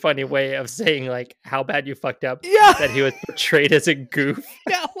very funny way of saying like how bad you fucked up Yeah. that he was portrayed as a goof.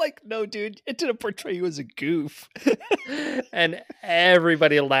 Yeah, like, no, dude, it didn't portray you as a goof. And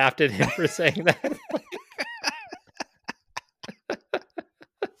everybody laughed at him for saying that.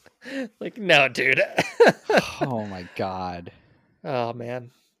 Like, no, dude. Oh my God. Oh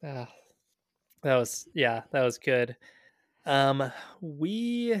man. Ah, that was good.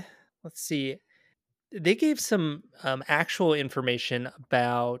 We let's see. They gave some actual information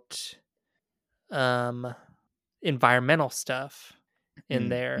about um environmental stuff in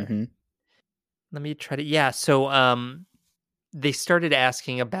there. Mm-hmm. Let me try to so they started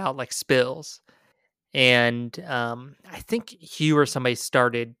asking about like spills, and I think Hugh or somebody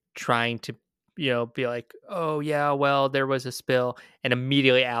started trying to be like, oh yeah, well there was a spill, and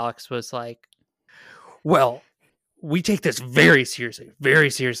immediately Alex was like, well, we take this very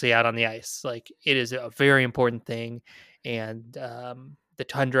seriously out on the ice. Like it is a very important thing, and the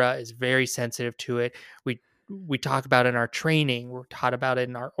tundra is very sensitive to it. We talk about it in our training. We're taught about it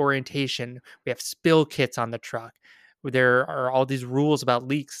in our orientation. We have spill kits on the truck. There are all these rules about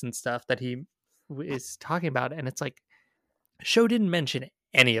leaks and stuff that he is talking about, and it's like, show didn't mention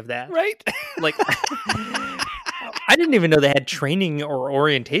any of that. Right? Like, I didn't even know they had training or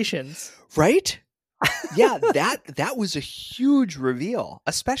orientations. Right? Yeah, that was a huge reveal,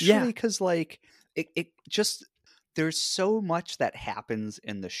 especially because like it just, there's so much that happens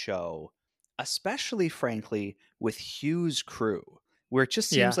in the show, especially frankly with Hugh's crew, where it just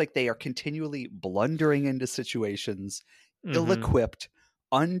seems like they are continually blundering into situations, ill-equipped,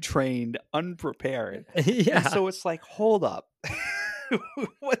 untrained, unprepared. And so it's like, hold up.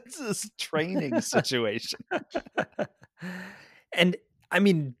 What's this training situation? And I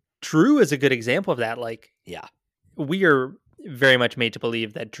mean, Drew is a good example of that. Like, yeah, we are very much made to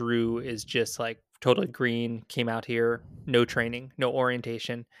believe that Drew is just like totally green, came out here, no training, no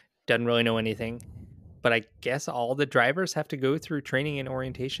orientation, doesn't really know anything. But I guess all the drivers have to go through training and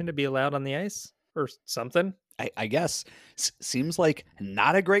orientation to be allowed on the ice or something. I guess. Seems like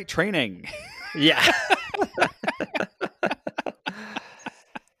not a great training. Yeah.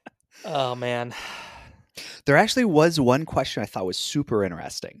 Oh, man. There actually was one question I thought was super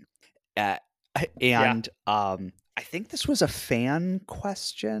interesting. I think this was a fan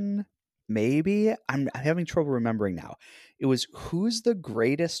question, maybe. I'm having trouble remembering now. It was, who's the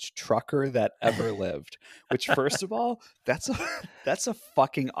greatest trucker that ever lived? Which, first of all, that's a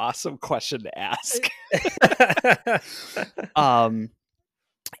fucking awesome question to ask.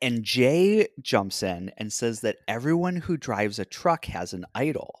 And Jay jumps in and says that everyone who drives a truck has an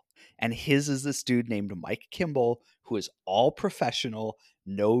idol. And his is this dude named Mike Kimball, who is all professional,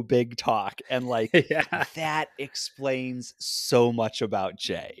 no big talk. And like, that explains so much about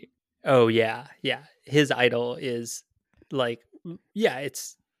Jay. Oh, yeah. Yeah. His idol is like,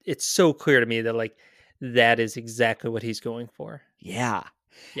 it's so clear to me that like, that is exactly what he's going for. Yeah.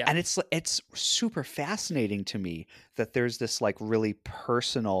 Yeah. And it's super fascinating to me that there's this like really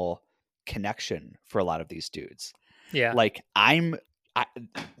personal connection for a lot of these dudes. Yeah. Like I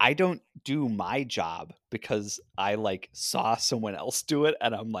don't do my job because I like saw someone else do it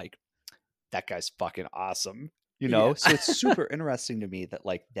and I'm like, that guy's fucking awesome. You know? Yeah. So it's super interesting to me that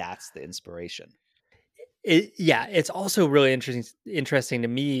like that's the inspiration. It's also really interesting to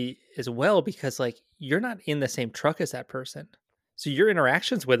me as well, because like you're not in the same truck as that person. So your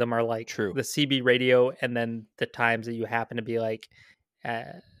interactions with them are like True. The CB radio, and then the times that you happen to be like,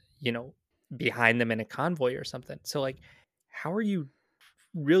 behind them in a convoy or something. So like, how are you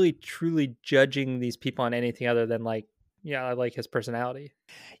really truly judging these people on anything other than like, I like his personality?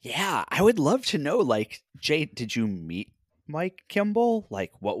 Yeah, I would love to know, like, Jay, did you meet Mike Kimball?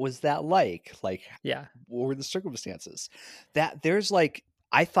 Like, what was that like? Like, what were the circumstances? That there's like,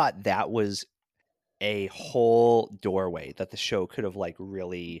 I thought that was a whole doorway that the show could have like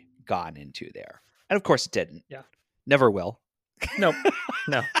really gone into there. And of course it didn't. Yeah. Never will. Nope.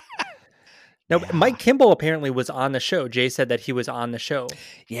 No. No, yeah. Mike Kimball apparently was on the show. Jay said that he was on the show.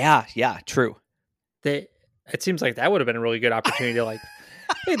 Yeah, true. It seems like that would have been a really good opportunity to like,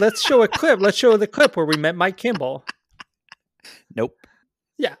 hey, let's show a clip. Let's show the clip where we met Mike Kimball. Nope.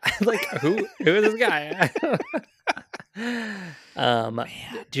 Yeah. Like, who is this guy?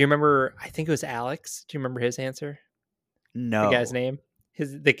 Do you remember, I think it was Alex. Do you remember his answer? No. The guy's name?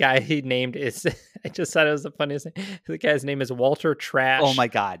 The guy he named is, I just thought it was the funniest thing. The guy's name is Walter Trash. Oh my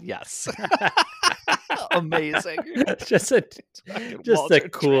God, yes. Amazing. just the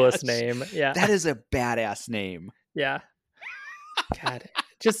coolest name. Yeah. That is a badass name. Yeah. God,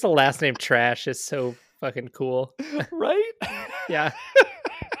 just the last name Trash is so fucking cool. Right? Yeah.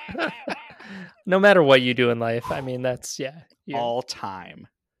 No matter what you do in life, I mean, that's All time.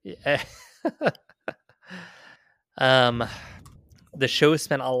 yeah. The show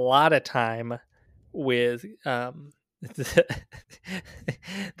spent a lot of time with the,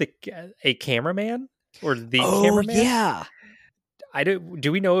 a cameraman or the cameraman. Yeah.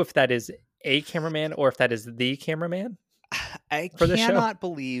 Do we know if that is a cameraman or if that is the cameraman? I For the show? cannot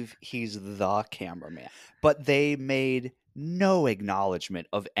believe he's the cameraman, but they made no acknowledgement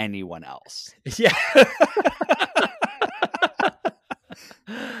of anyone else. Yeah.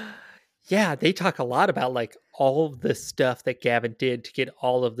 Yeah, they talk a lot about like all of the stuff that Gavin did to get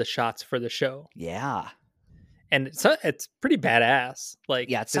all of the shots for the show. Yeah. And it's pretty badass. Like,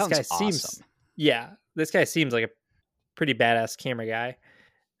 Yeah, it this sounds guy awesome. this guy seems like a pretty badass camera guy.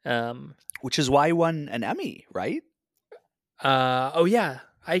 Which is why he won an Emmy, right? Oh yeah.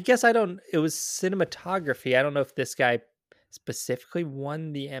 I guess it was cinematography. I don't know if this guy specifically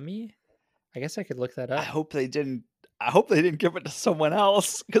won the Emmy. I guess I could look that I up. hope they didn't give it to someone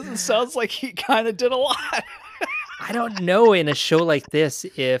else, because it sounds like he kind of did a lot. I don't know in a show like this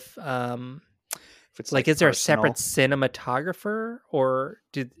if It's like is there personal. a separate cinematographer or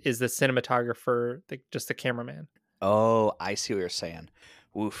is the cinematographer just the cameraman? Oh, I see what you're saying.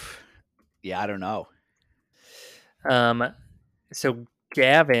 Oof. Yeah, I don't know. So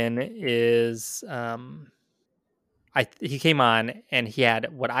Gavin is he came on and he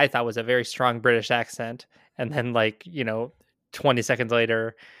had what I thought was a very strong British accent, and then 20 seconds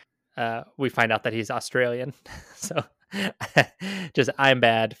later we find out that he's Australian. So just I'm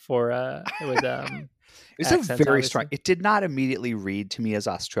bad for it was It's accents, a very obviously. strong. It did not immediately read to me as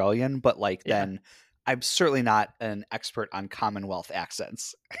Australian, but then I'm certainly not an expert on Commonwealth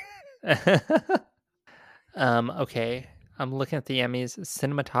accents. Okay, I'm looking at the Emmys.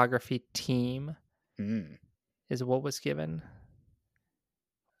 Cinematography team is what was given.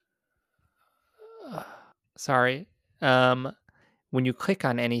 Sorry. When you click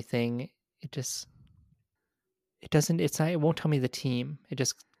on anything, it won't tell me the team. It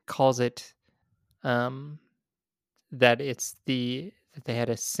just calls it that they had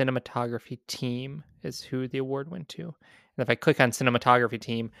a cinematography team is who the award went to. And if I click on cinematography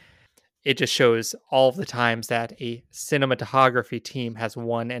team, it just shows all of the times that a cinematography team has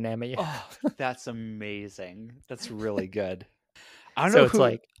won an Emmy. Oh, that's amazing. That's really good. I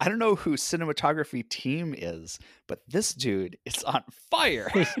don't know who cinematography team is, but this dude is on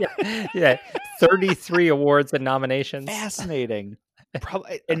fire. yeah, 33 awards and nominations. Fascinating.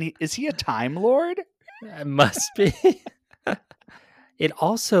 Probably, and is he a Time Lord? It must be. It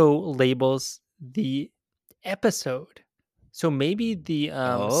also labels the episode. So maybe the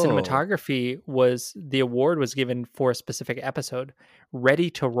cinematography the award was given for a specific episode, Ready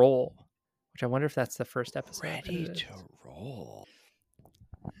to Roll, which I wonder if that's the first episode. Ready to Roll.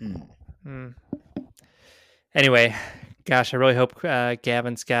 Anyway, gosh, I really hope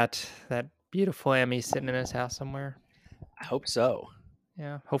Gavin's got that beautiful Emmy sitting in his house somewhere. I hope so.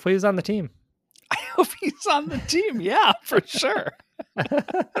 Yeah, hopefully he's on the team. I hope he's on the team. Yeah, for sure.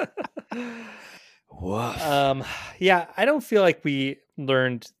 Woof. Yeah, I don't feel like we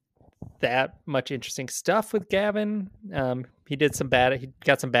learned that much interesting stuff with Gavin. He got some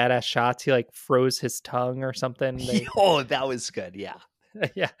badass shots. He froze his tongue or something. Oh, that was good. Yeah.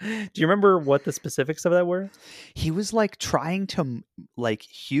 Yeah. Do you remember what the specifics of that were? He was trying to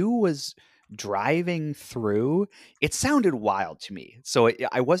Hugh was driving through. It sounded wild to me, so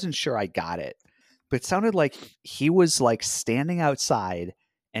I wasn't sure I got it, but it sounded like he was standing outside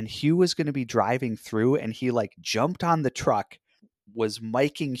and Hugh was going to be driving through, and he jumped on the truck, was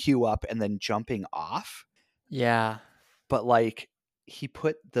miking Hugh up, and then jumping off. Yeah. But he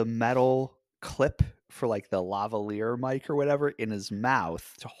put the metal clip for the lavalier mic or whatever in his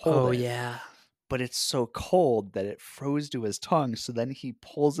mouth to hold it. Oh yeah. But it's so cold that it froze to his tongue. So then he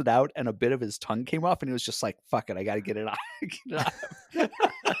pulls it out and a bit of his tongue came off, and he was just like, fuck it, I got to get it out.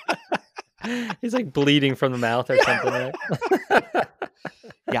 He's bleeding from the mouth or something, right?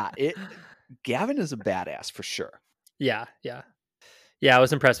 Yeah, Gavin is a badass for sure. Yeah. I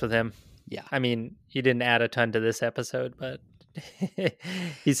was impressed with him. Yeah. I mean, he didn't add a ton to this episode, but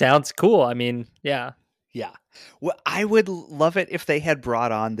he sounds cool. I mean, yeah. Yeah. Well, I would love it if they had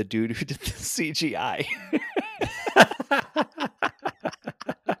brought on the dude who did the CGI.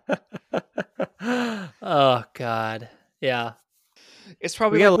 Oh, God. Yeah. It's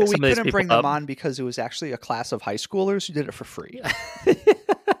probably we couldn't bring them on because it was actually a class of high schoolers who did it for free.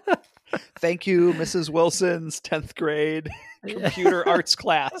 Thank you, Mrs. Wilson's 10th grade computer arts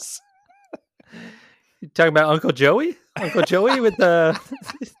class. You talking about Uncle Joey? Uncle Joey with the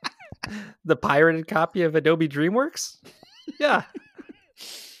pirated copy of Adobe DreamWorks? Yeah.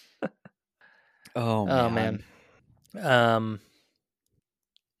 Oh Oh man. man.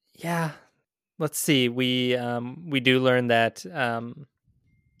 Yeah. Let's see. We do learn that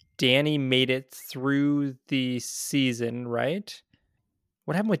Danny made it through the season, right?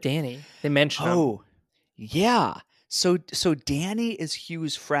 What happened with Danny? They mention him. Oh, yeah. So Danny is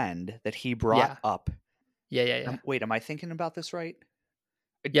Hugh's friend that he brought Yeah. up. Yeah. Wait, am I thinking about this right?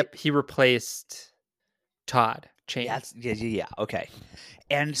 Yep, he replaced Todd Yeah, Cheney. yeah. Okay.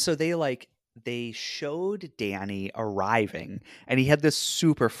 And so they showed Danny arriving, and he had this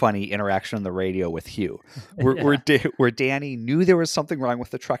super funny interaction on the radio with Hugh, Yeah. where Danny knew there was something wrong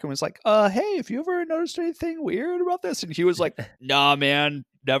with the truck and was like, hey, have you ever noticed anything weird about this?" And Hugh was like, "Nah, man,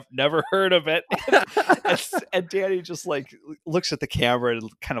 never heard of it." And Danny just like looks at the camera and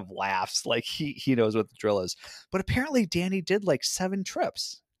kind of laughs, like he knows what the drill is. But apparently, Danny did like 7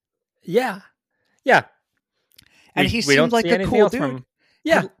 trips, Yeah. Yeah. and he We seemed don't see like a anything cool else dude. from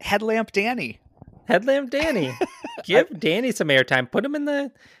Yeah. Headlamp Danny. Headlamp Danny. Give Danny some airtime. Put him in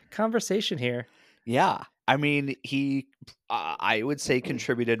the conversation here. Yeah. I mean, he, I would say,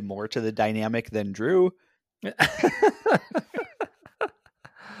 contributed more to the dynamic than Drew.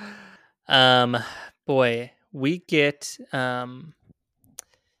 Boy, we get a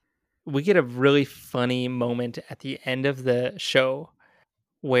really funny moment at the end of the show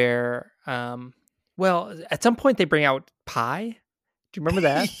where well, at some point they bring out pie. Do you remember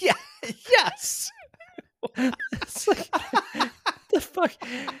that? Yeah. Yes. It's like, the fuck?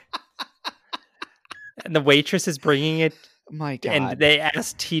 And the waitress is bringing it, My God. and they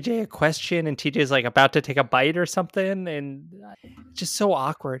ask TJ a question, and TJ's like about to take a bite or something, and just so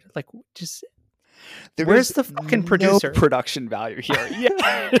awkward. Like, just where's the fucking producer? No production value here.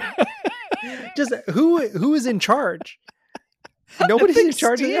 Yeah. Just who is in charge? Nobody's in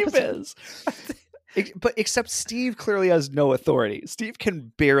charge of the Steve episode. is. But except Steve clearly has no authority. Steve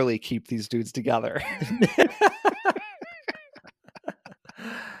can barely keep these dudes together.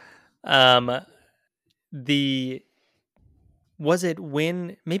 Was it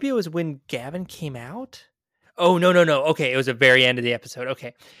when Gavin came out? Oh, no. Okay, it was the very end of the episode.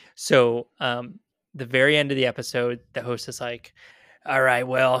 Okay. So, the very end of the episode, the host is like, "All right,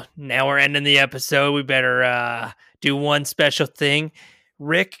 well, now we're ending the episode. We better do one special thing.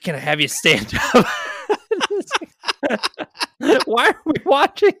 Rick, can I have you stand up?" Why are we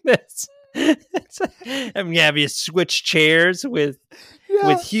watching this? I'm gonna have you switch chairs with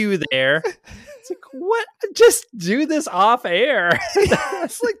Hugh there. It's like, what? Just do this off air.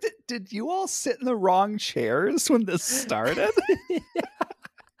 It's like, did you all sit in the wrong chairs when this started?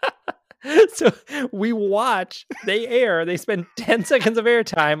 So we watch, they spend 10 seconds of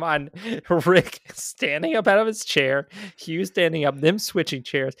airtime on Rick standing up out of his chair, Hugh standing up, them switching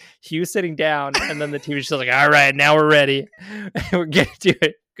chairs, Hugh sitting down, and then the TV's just like, "All right, now we're ready. We're going to do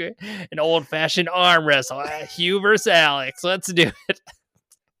it. An old-fashioned arm wrestle. Hugh versus Alex. Let's do it."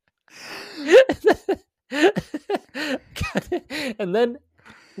 And then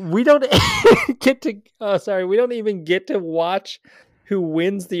we don't we don't even get to watch who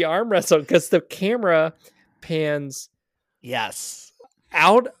wins the arm wrestle, because the camera pans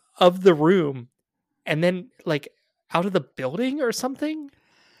out of the room and then like out of the building or something.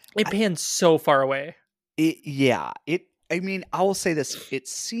 It pans so far away. I mean, I will say this: it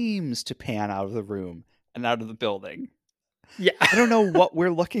seems to pan out of the room and out of the building. Yeah, I don't know what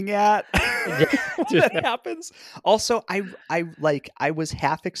we're looking at. That happens. Also, I was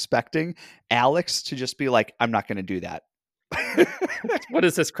half expecting Alex to just be like, "I'm not going to do that." What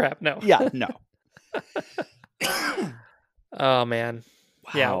is this crap? No. Yeah, no. Oh man.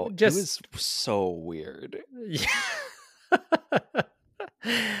 Wow, Yeah, just it was so weird. Yeah.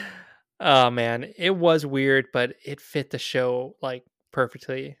 Oh man, it was weird, but it fit the show like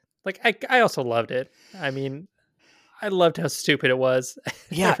perfectly. Like I also loved it. I mean, I loved how stupid it was.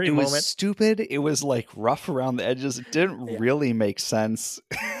 Yeah, every it moment. was stupid. It was like rough around the edges. It didn't really make sense.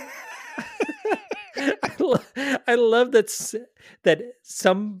 I love that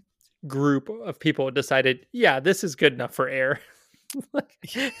some group of people decided, yeah, this is good enough for air.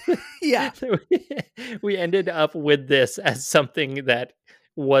 Yeah. We ended up with this as something that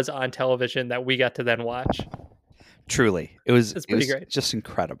was on television that we got to then watch. Truly. It was pretty great. Just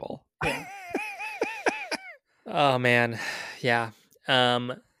incredible. Yeah. Oh man. Yeah.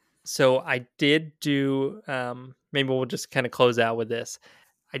 So I did do maybe we'll just kind of close out with this.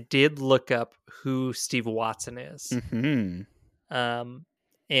 I did look up who Steve Watson is. Mm-hmm.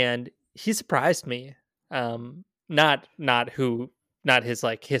 And he surprised me. Not his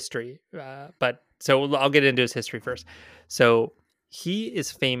like history, but so I'll get into his history first. So he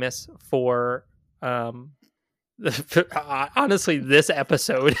is famous for honestly this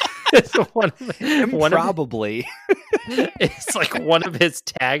episode. It's one of Probably. it's like one of his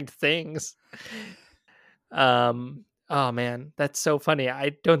tagged things. Oh man, that's so funny.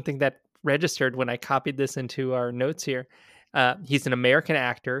 I don't think that registered when I copied this into our notes here. He's an American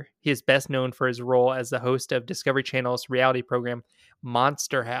actor. He is best known for his role as the host of Discovery Channel's reality program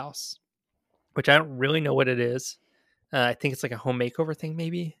Monster House, which I don't really know what it is. I think it's like a home makeover thing,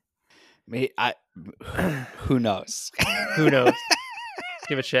 maybe. Who knows? Who knows?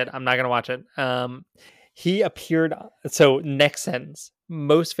 Give a shit. I'm not gonna watch it. He appeared. So next sentence,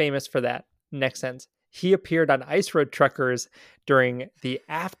 most famous for that. Next sentence. He appeared on Ice Road Truckers during the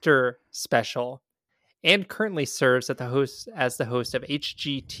After special, and currently serves as the host of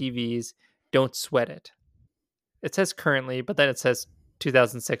HGTV's Don't Sweat It. It says currently, but then it says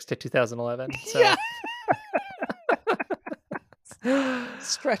 2006 to 2011. So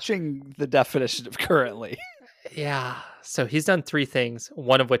stretching the definition of currently. Yeah. So he's done 3 things,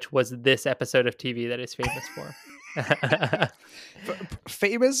 one of which was this episode of TV that he's famous for.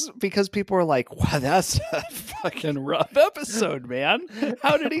 Famous because people are like, wow, that's a fucking rough episode, man.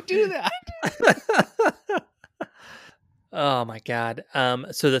 How did he do that? Oh my God.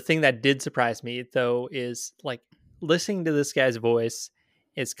 So the thing that did surprise me though is like listening to this guy's voice,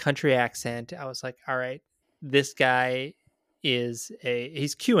 his country accent. I was like, all right, this guy he's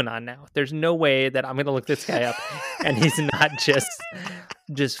QAnon now. There's no way that I'm gonna look this guy up and he's not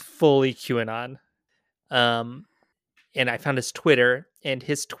just fully QAnon. And I found his Twitter, and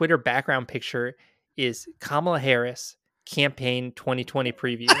his Twitter background picture is Kamala Harris campaign 2020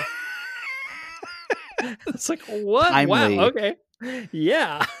 preview. It's like, what? Timely. Wow. Okay.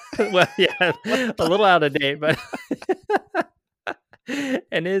 Yeah. Well, yeah, a little out of date, but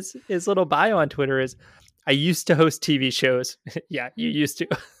and his little bio on Twitter is, I used to host TV shows. Yeah, you used to.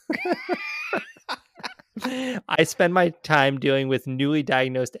 I spend my time dealing with newly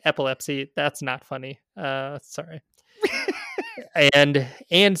diagnosed epilepsy. That's not funny. Sorry.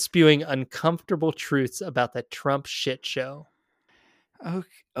 and spewing uncomfortable truths about the Trump shit show.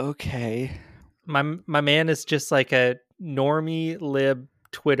 Okay. My man is just like a normie lib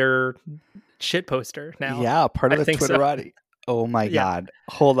Twitter shit poster now. Yeah, part of the Twitterati. So. Oh my God.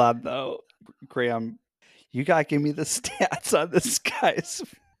 Hold on though. Graham, you gotta give me the stats on this guy's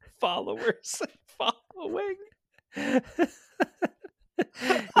followers and following.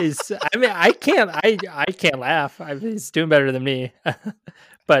 I can't laugh. He's doing better than me.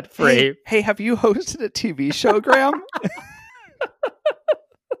 But for hey, have you hosted a TV show, Graham?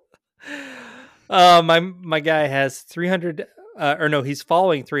 My guy has 300 he's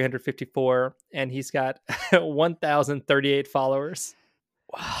following 354 and he's got 1,038 followers.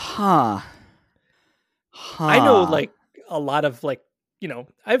 Huh. I know like a lot of like, I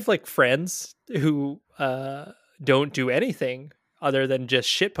have like friends who don't do anything other than just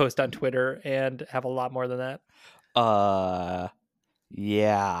shitpost on Twitter and have a lot more than that.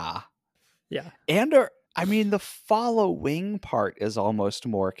 Yeah. And the following part is almost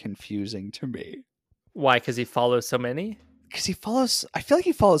more confusing to me. Why? Because he follows so many? Because I feel like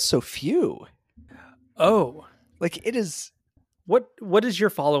he follows so few. Oh. Like it is. What is your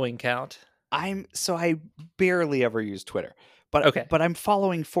following count? I barely ever use Twitter, but okay. But I'm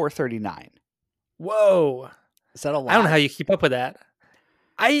following 439. Whoa. Is that a lot? I don't know how you keep up with that.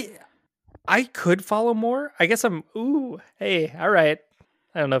 I could follow more. I guess hey, all right.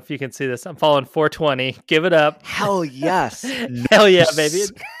 I don't know if you can see this. I'm following 420. Give it up. Hell yes. Hell yeah, baby.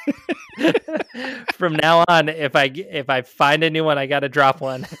 From now on, if I find a new one, I got to drop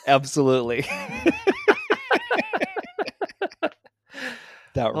one. Absolutely.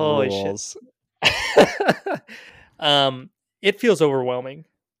 That Holy rules. Shit. It feels overwhelming.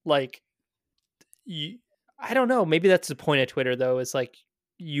 Like I don't know. Maybe that's the point of Twitter, though, is like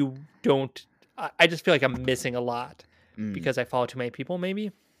you don't. I just feel like I'm missing a lot because I follow too many people,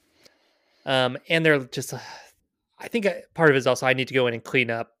 maybe. And they're just. I think part of it is also I need to go in and clean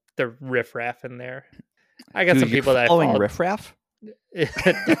up the riffraff in there. I got some people that I follow. Riffraff?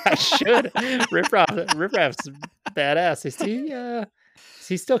 I should. Riffraff's badass. Is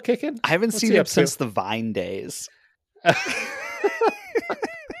he still kicking? I haven't seen him since the Vine days.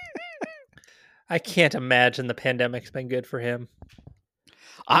 I can't imagine the pandemic's been good for him.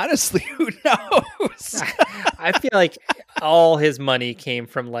 Honestly, who knows? I feel like all his money came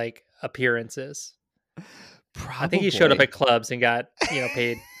from like appearances. Probably. I think he showed up at clubs and got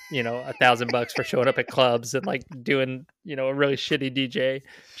paid $1,000 for showing up at clubs and like doing a really shitty DJ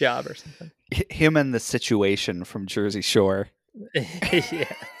job or something. Him and The Situation from Jersey Shore.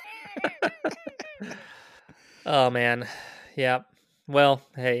 Yeah. Oh man, yeah. Well,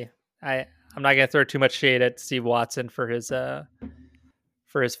 hey, I'm not gonna throw too much shade at Steve Watson for his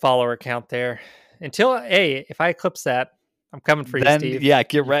for his follower count there. Until, hey, if I eclipse that, I'm coming for you, Then Steve. yeah,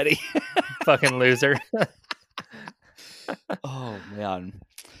 get ready. Fucking loser. Oh man.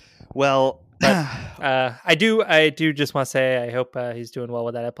 Well, I do just want to say I hope he's doing well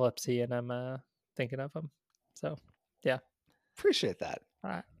with that epilepsy, and I'm thinking of him. So, yeah, appreciate that.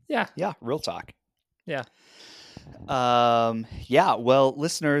 Yeah, real talk. Yeah. Yeah, well,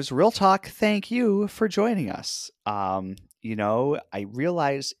 listeners, real talk, thank you for joining us. I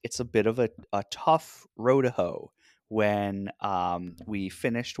realize it's a bit of a tough road to hoe when we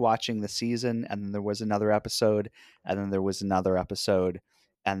finished watching the season, and then there was another episode, and then there was another episode,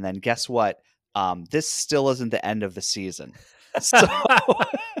 and then guess what? This still isn't the end of the season.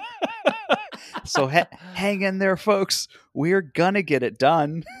 So hang in there, folks. We're gonna get it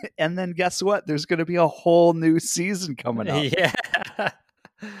done, and then guess what? There's gonna be a whole new season coming up. Yeah.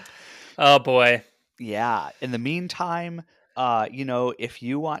 Oh boy. Yeah. In the meantime, if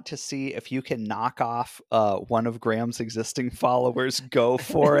you want to see if you can knock off one of Graham's existing followers, go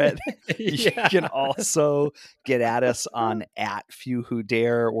for it. You can also get at us on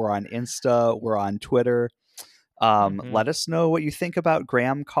 @FewWhoDare. We're on Insta. We're on Twitter. Let us know what you think about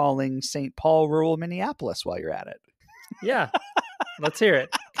Graham calling St. Paul rural Minneapolis while you're at it. Yeah. Let's hear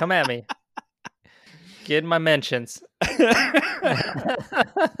it. Come at me. Get my mentions.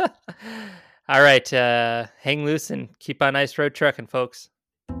 All right. Hang loose and keep on ice road trucking, folks.